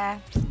 Баяртай.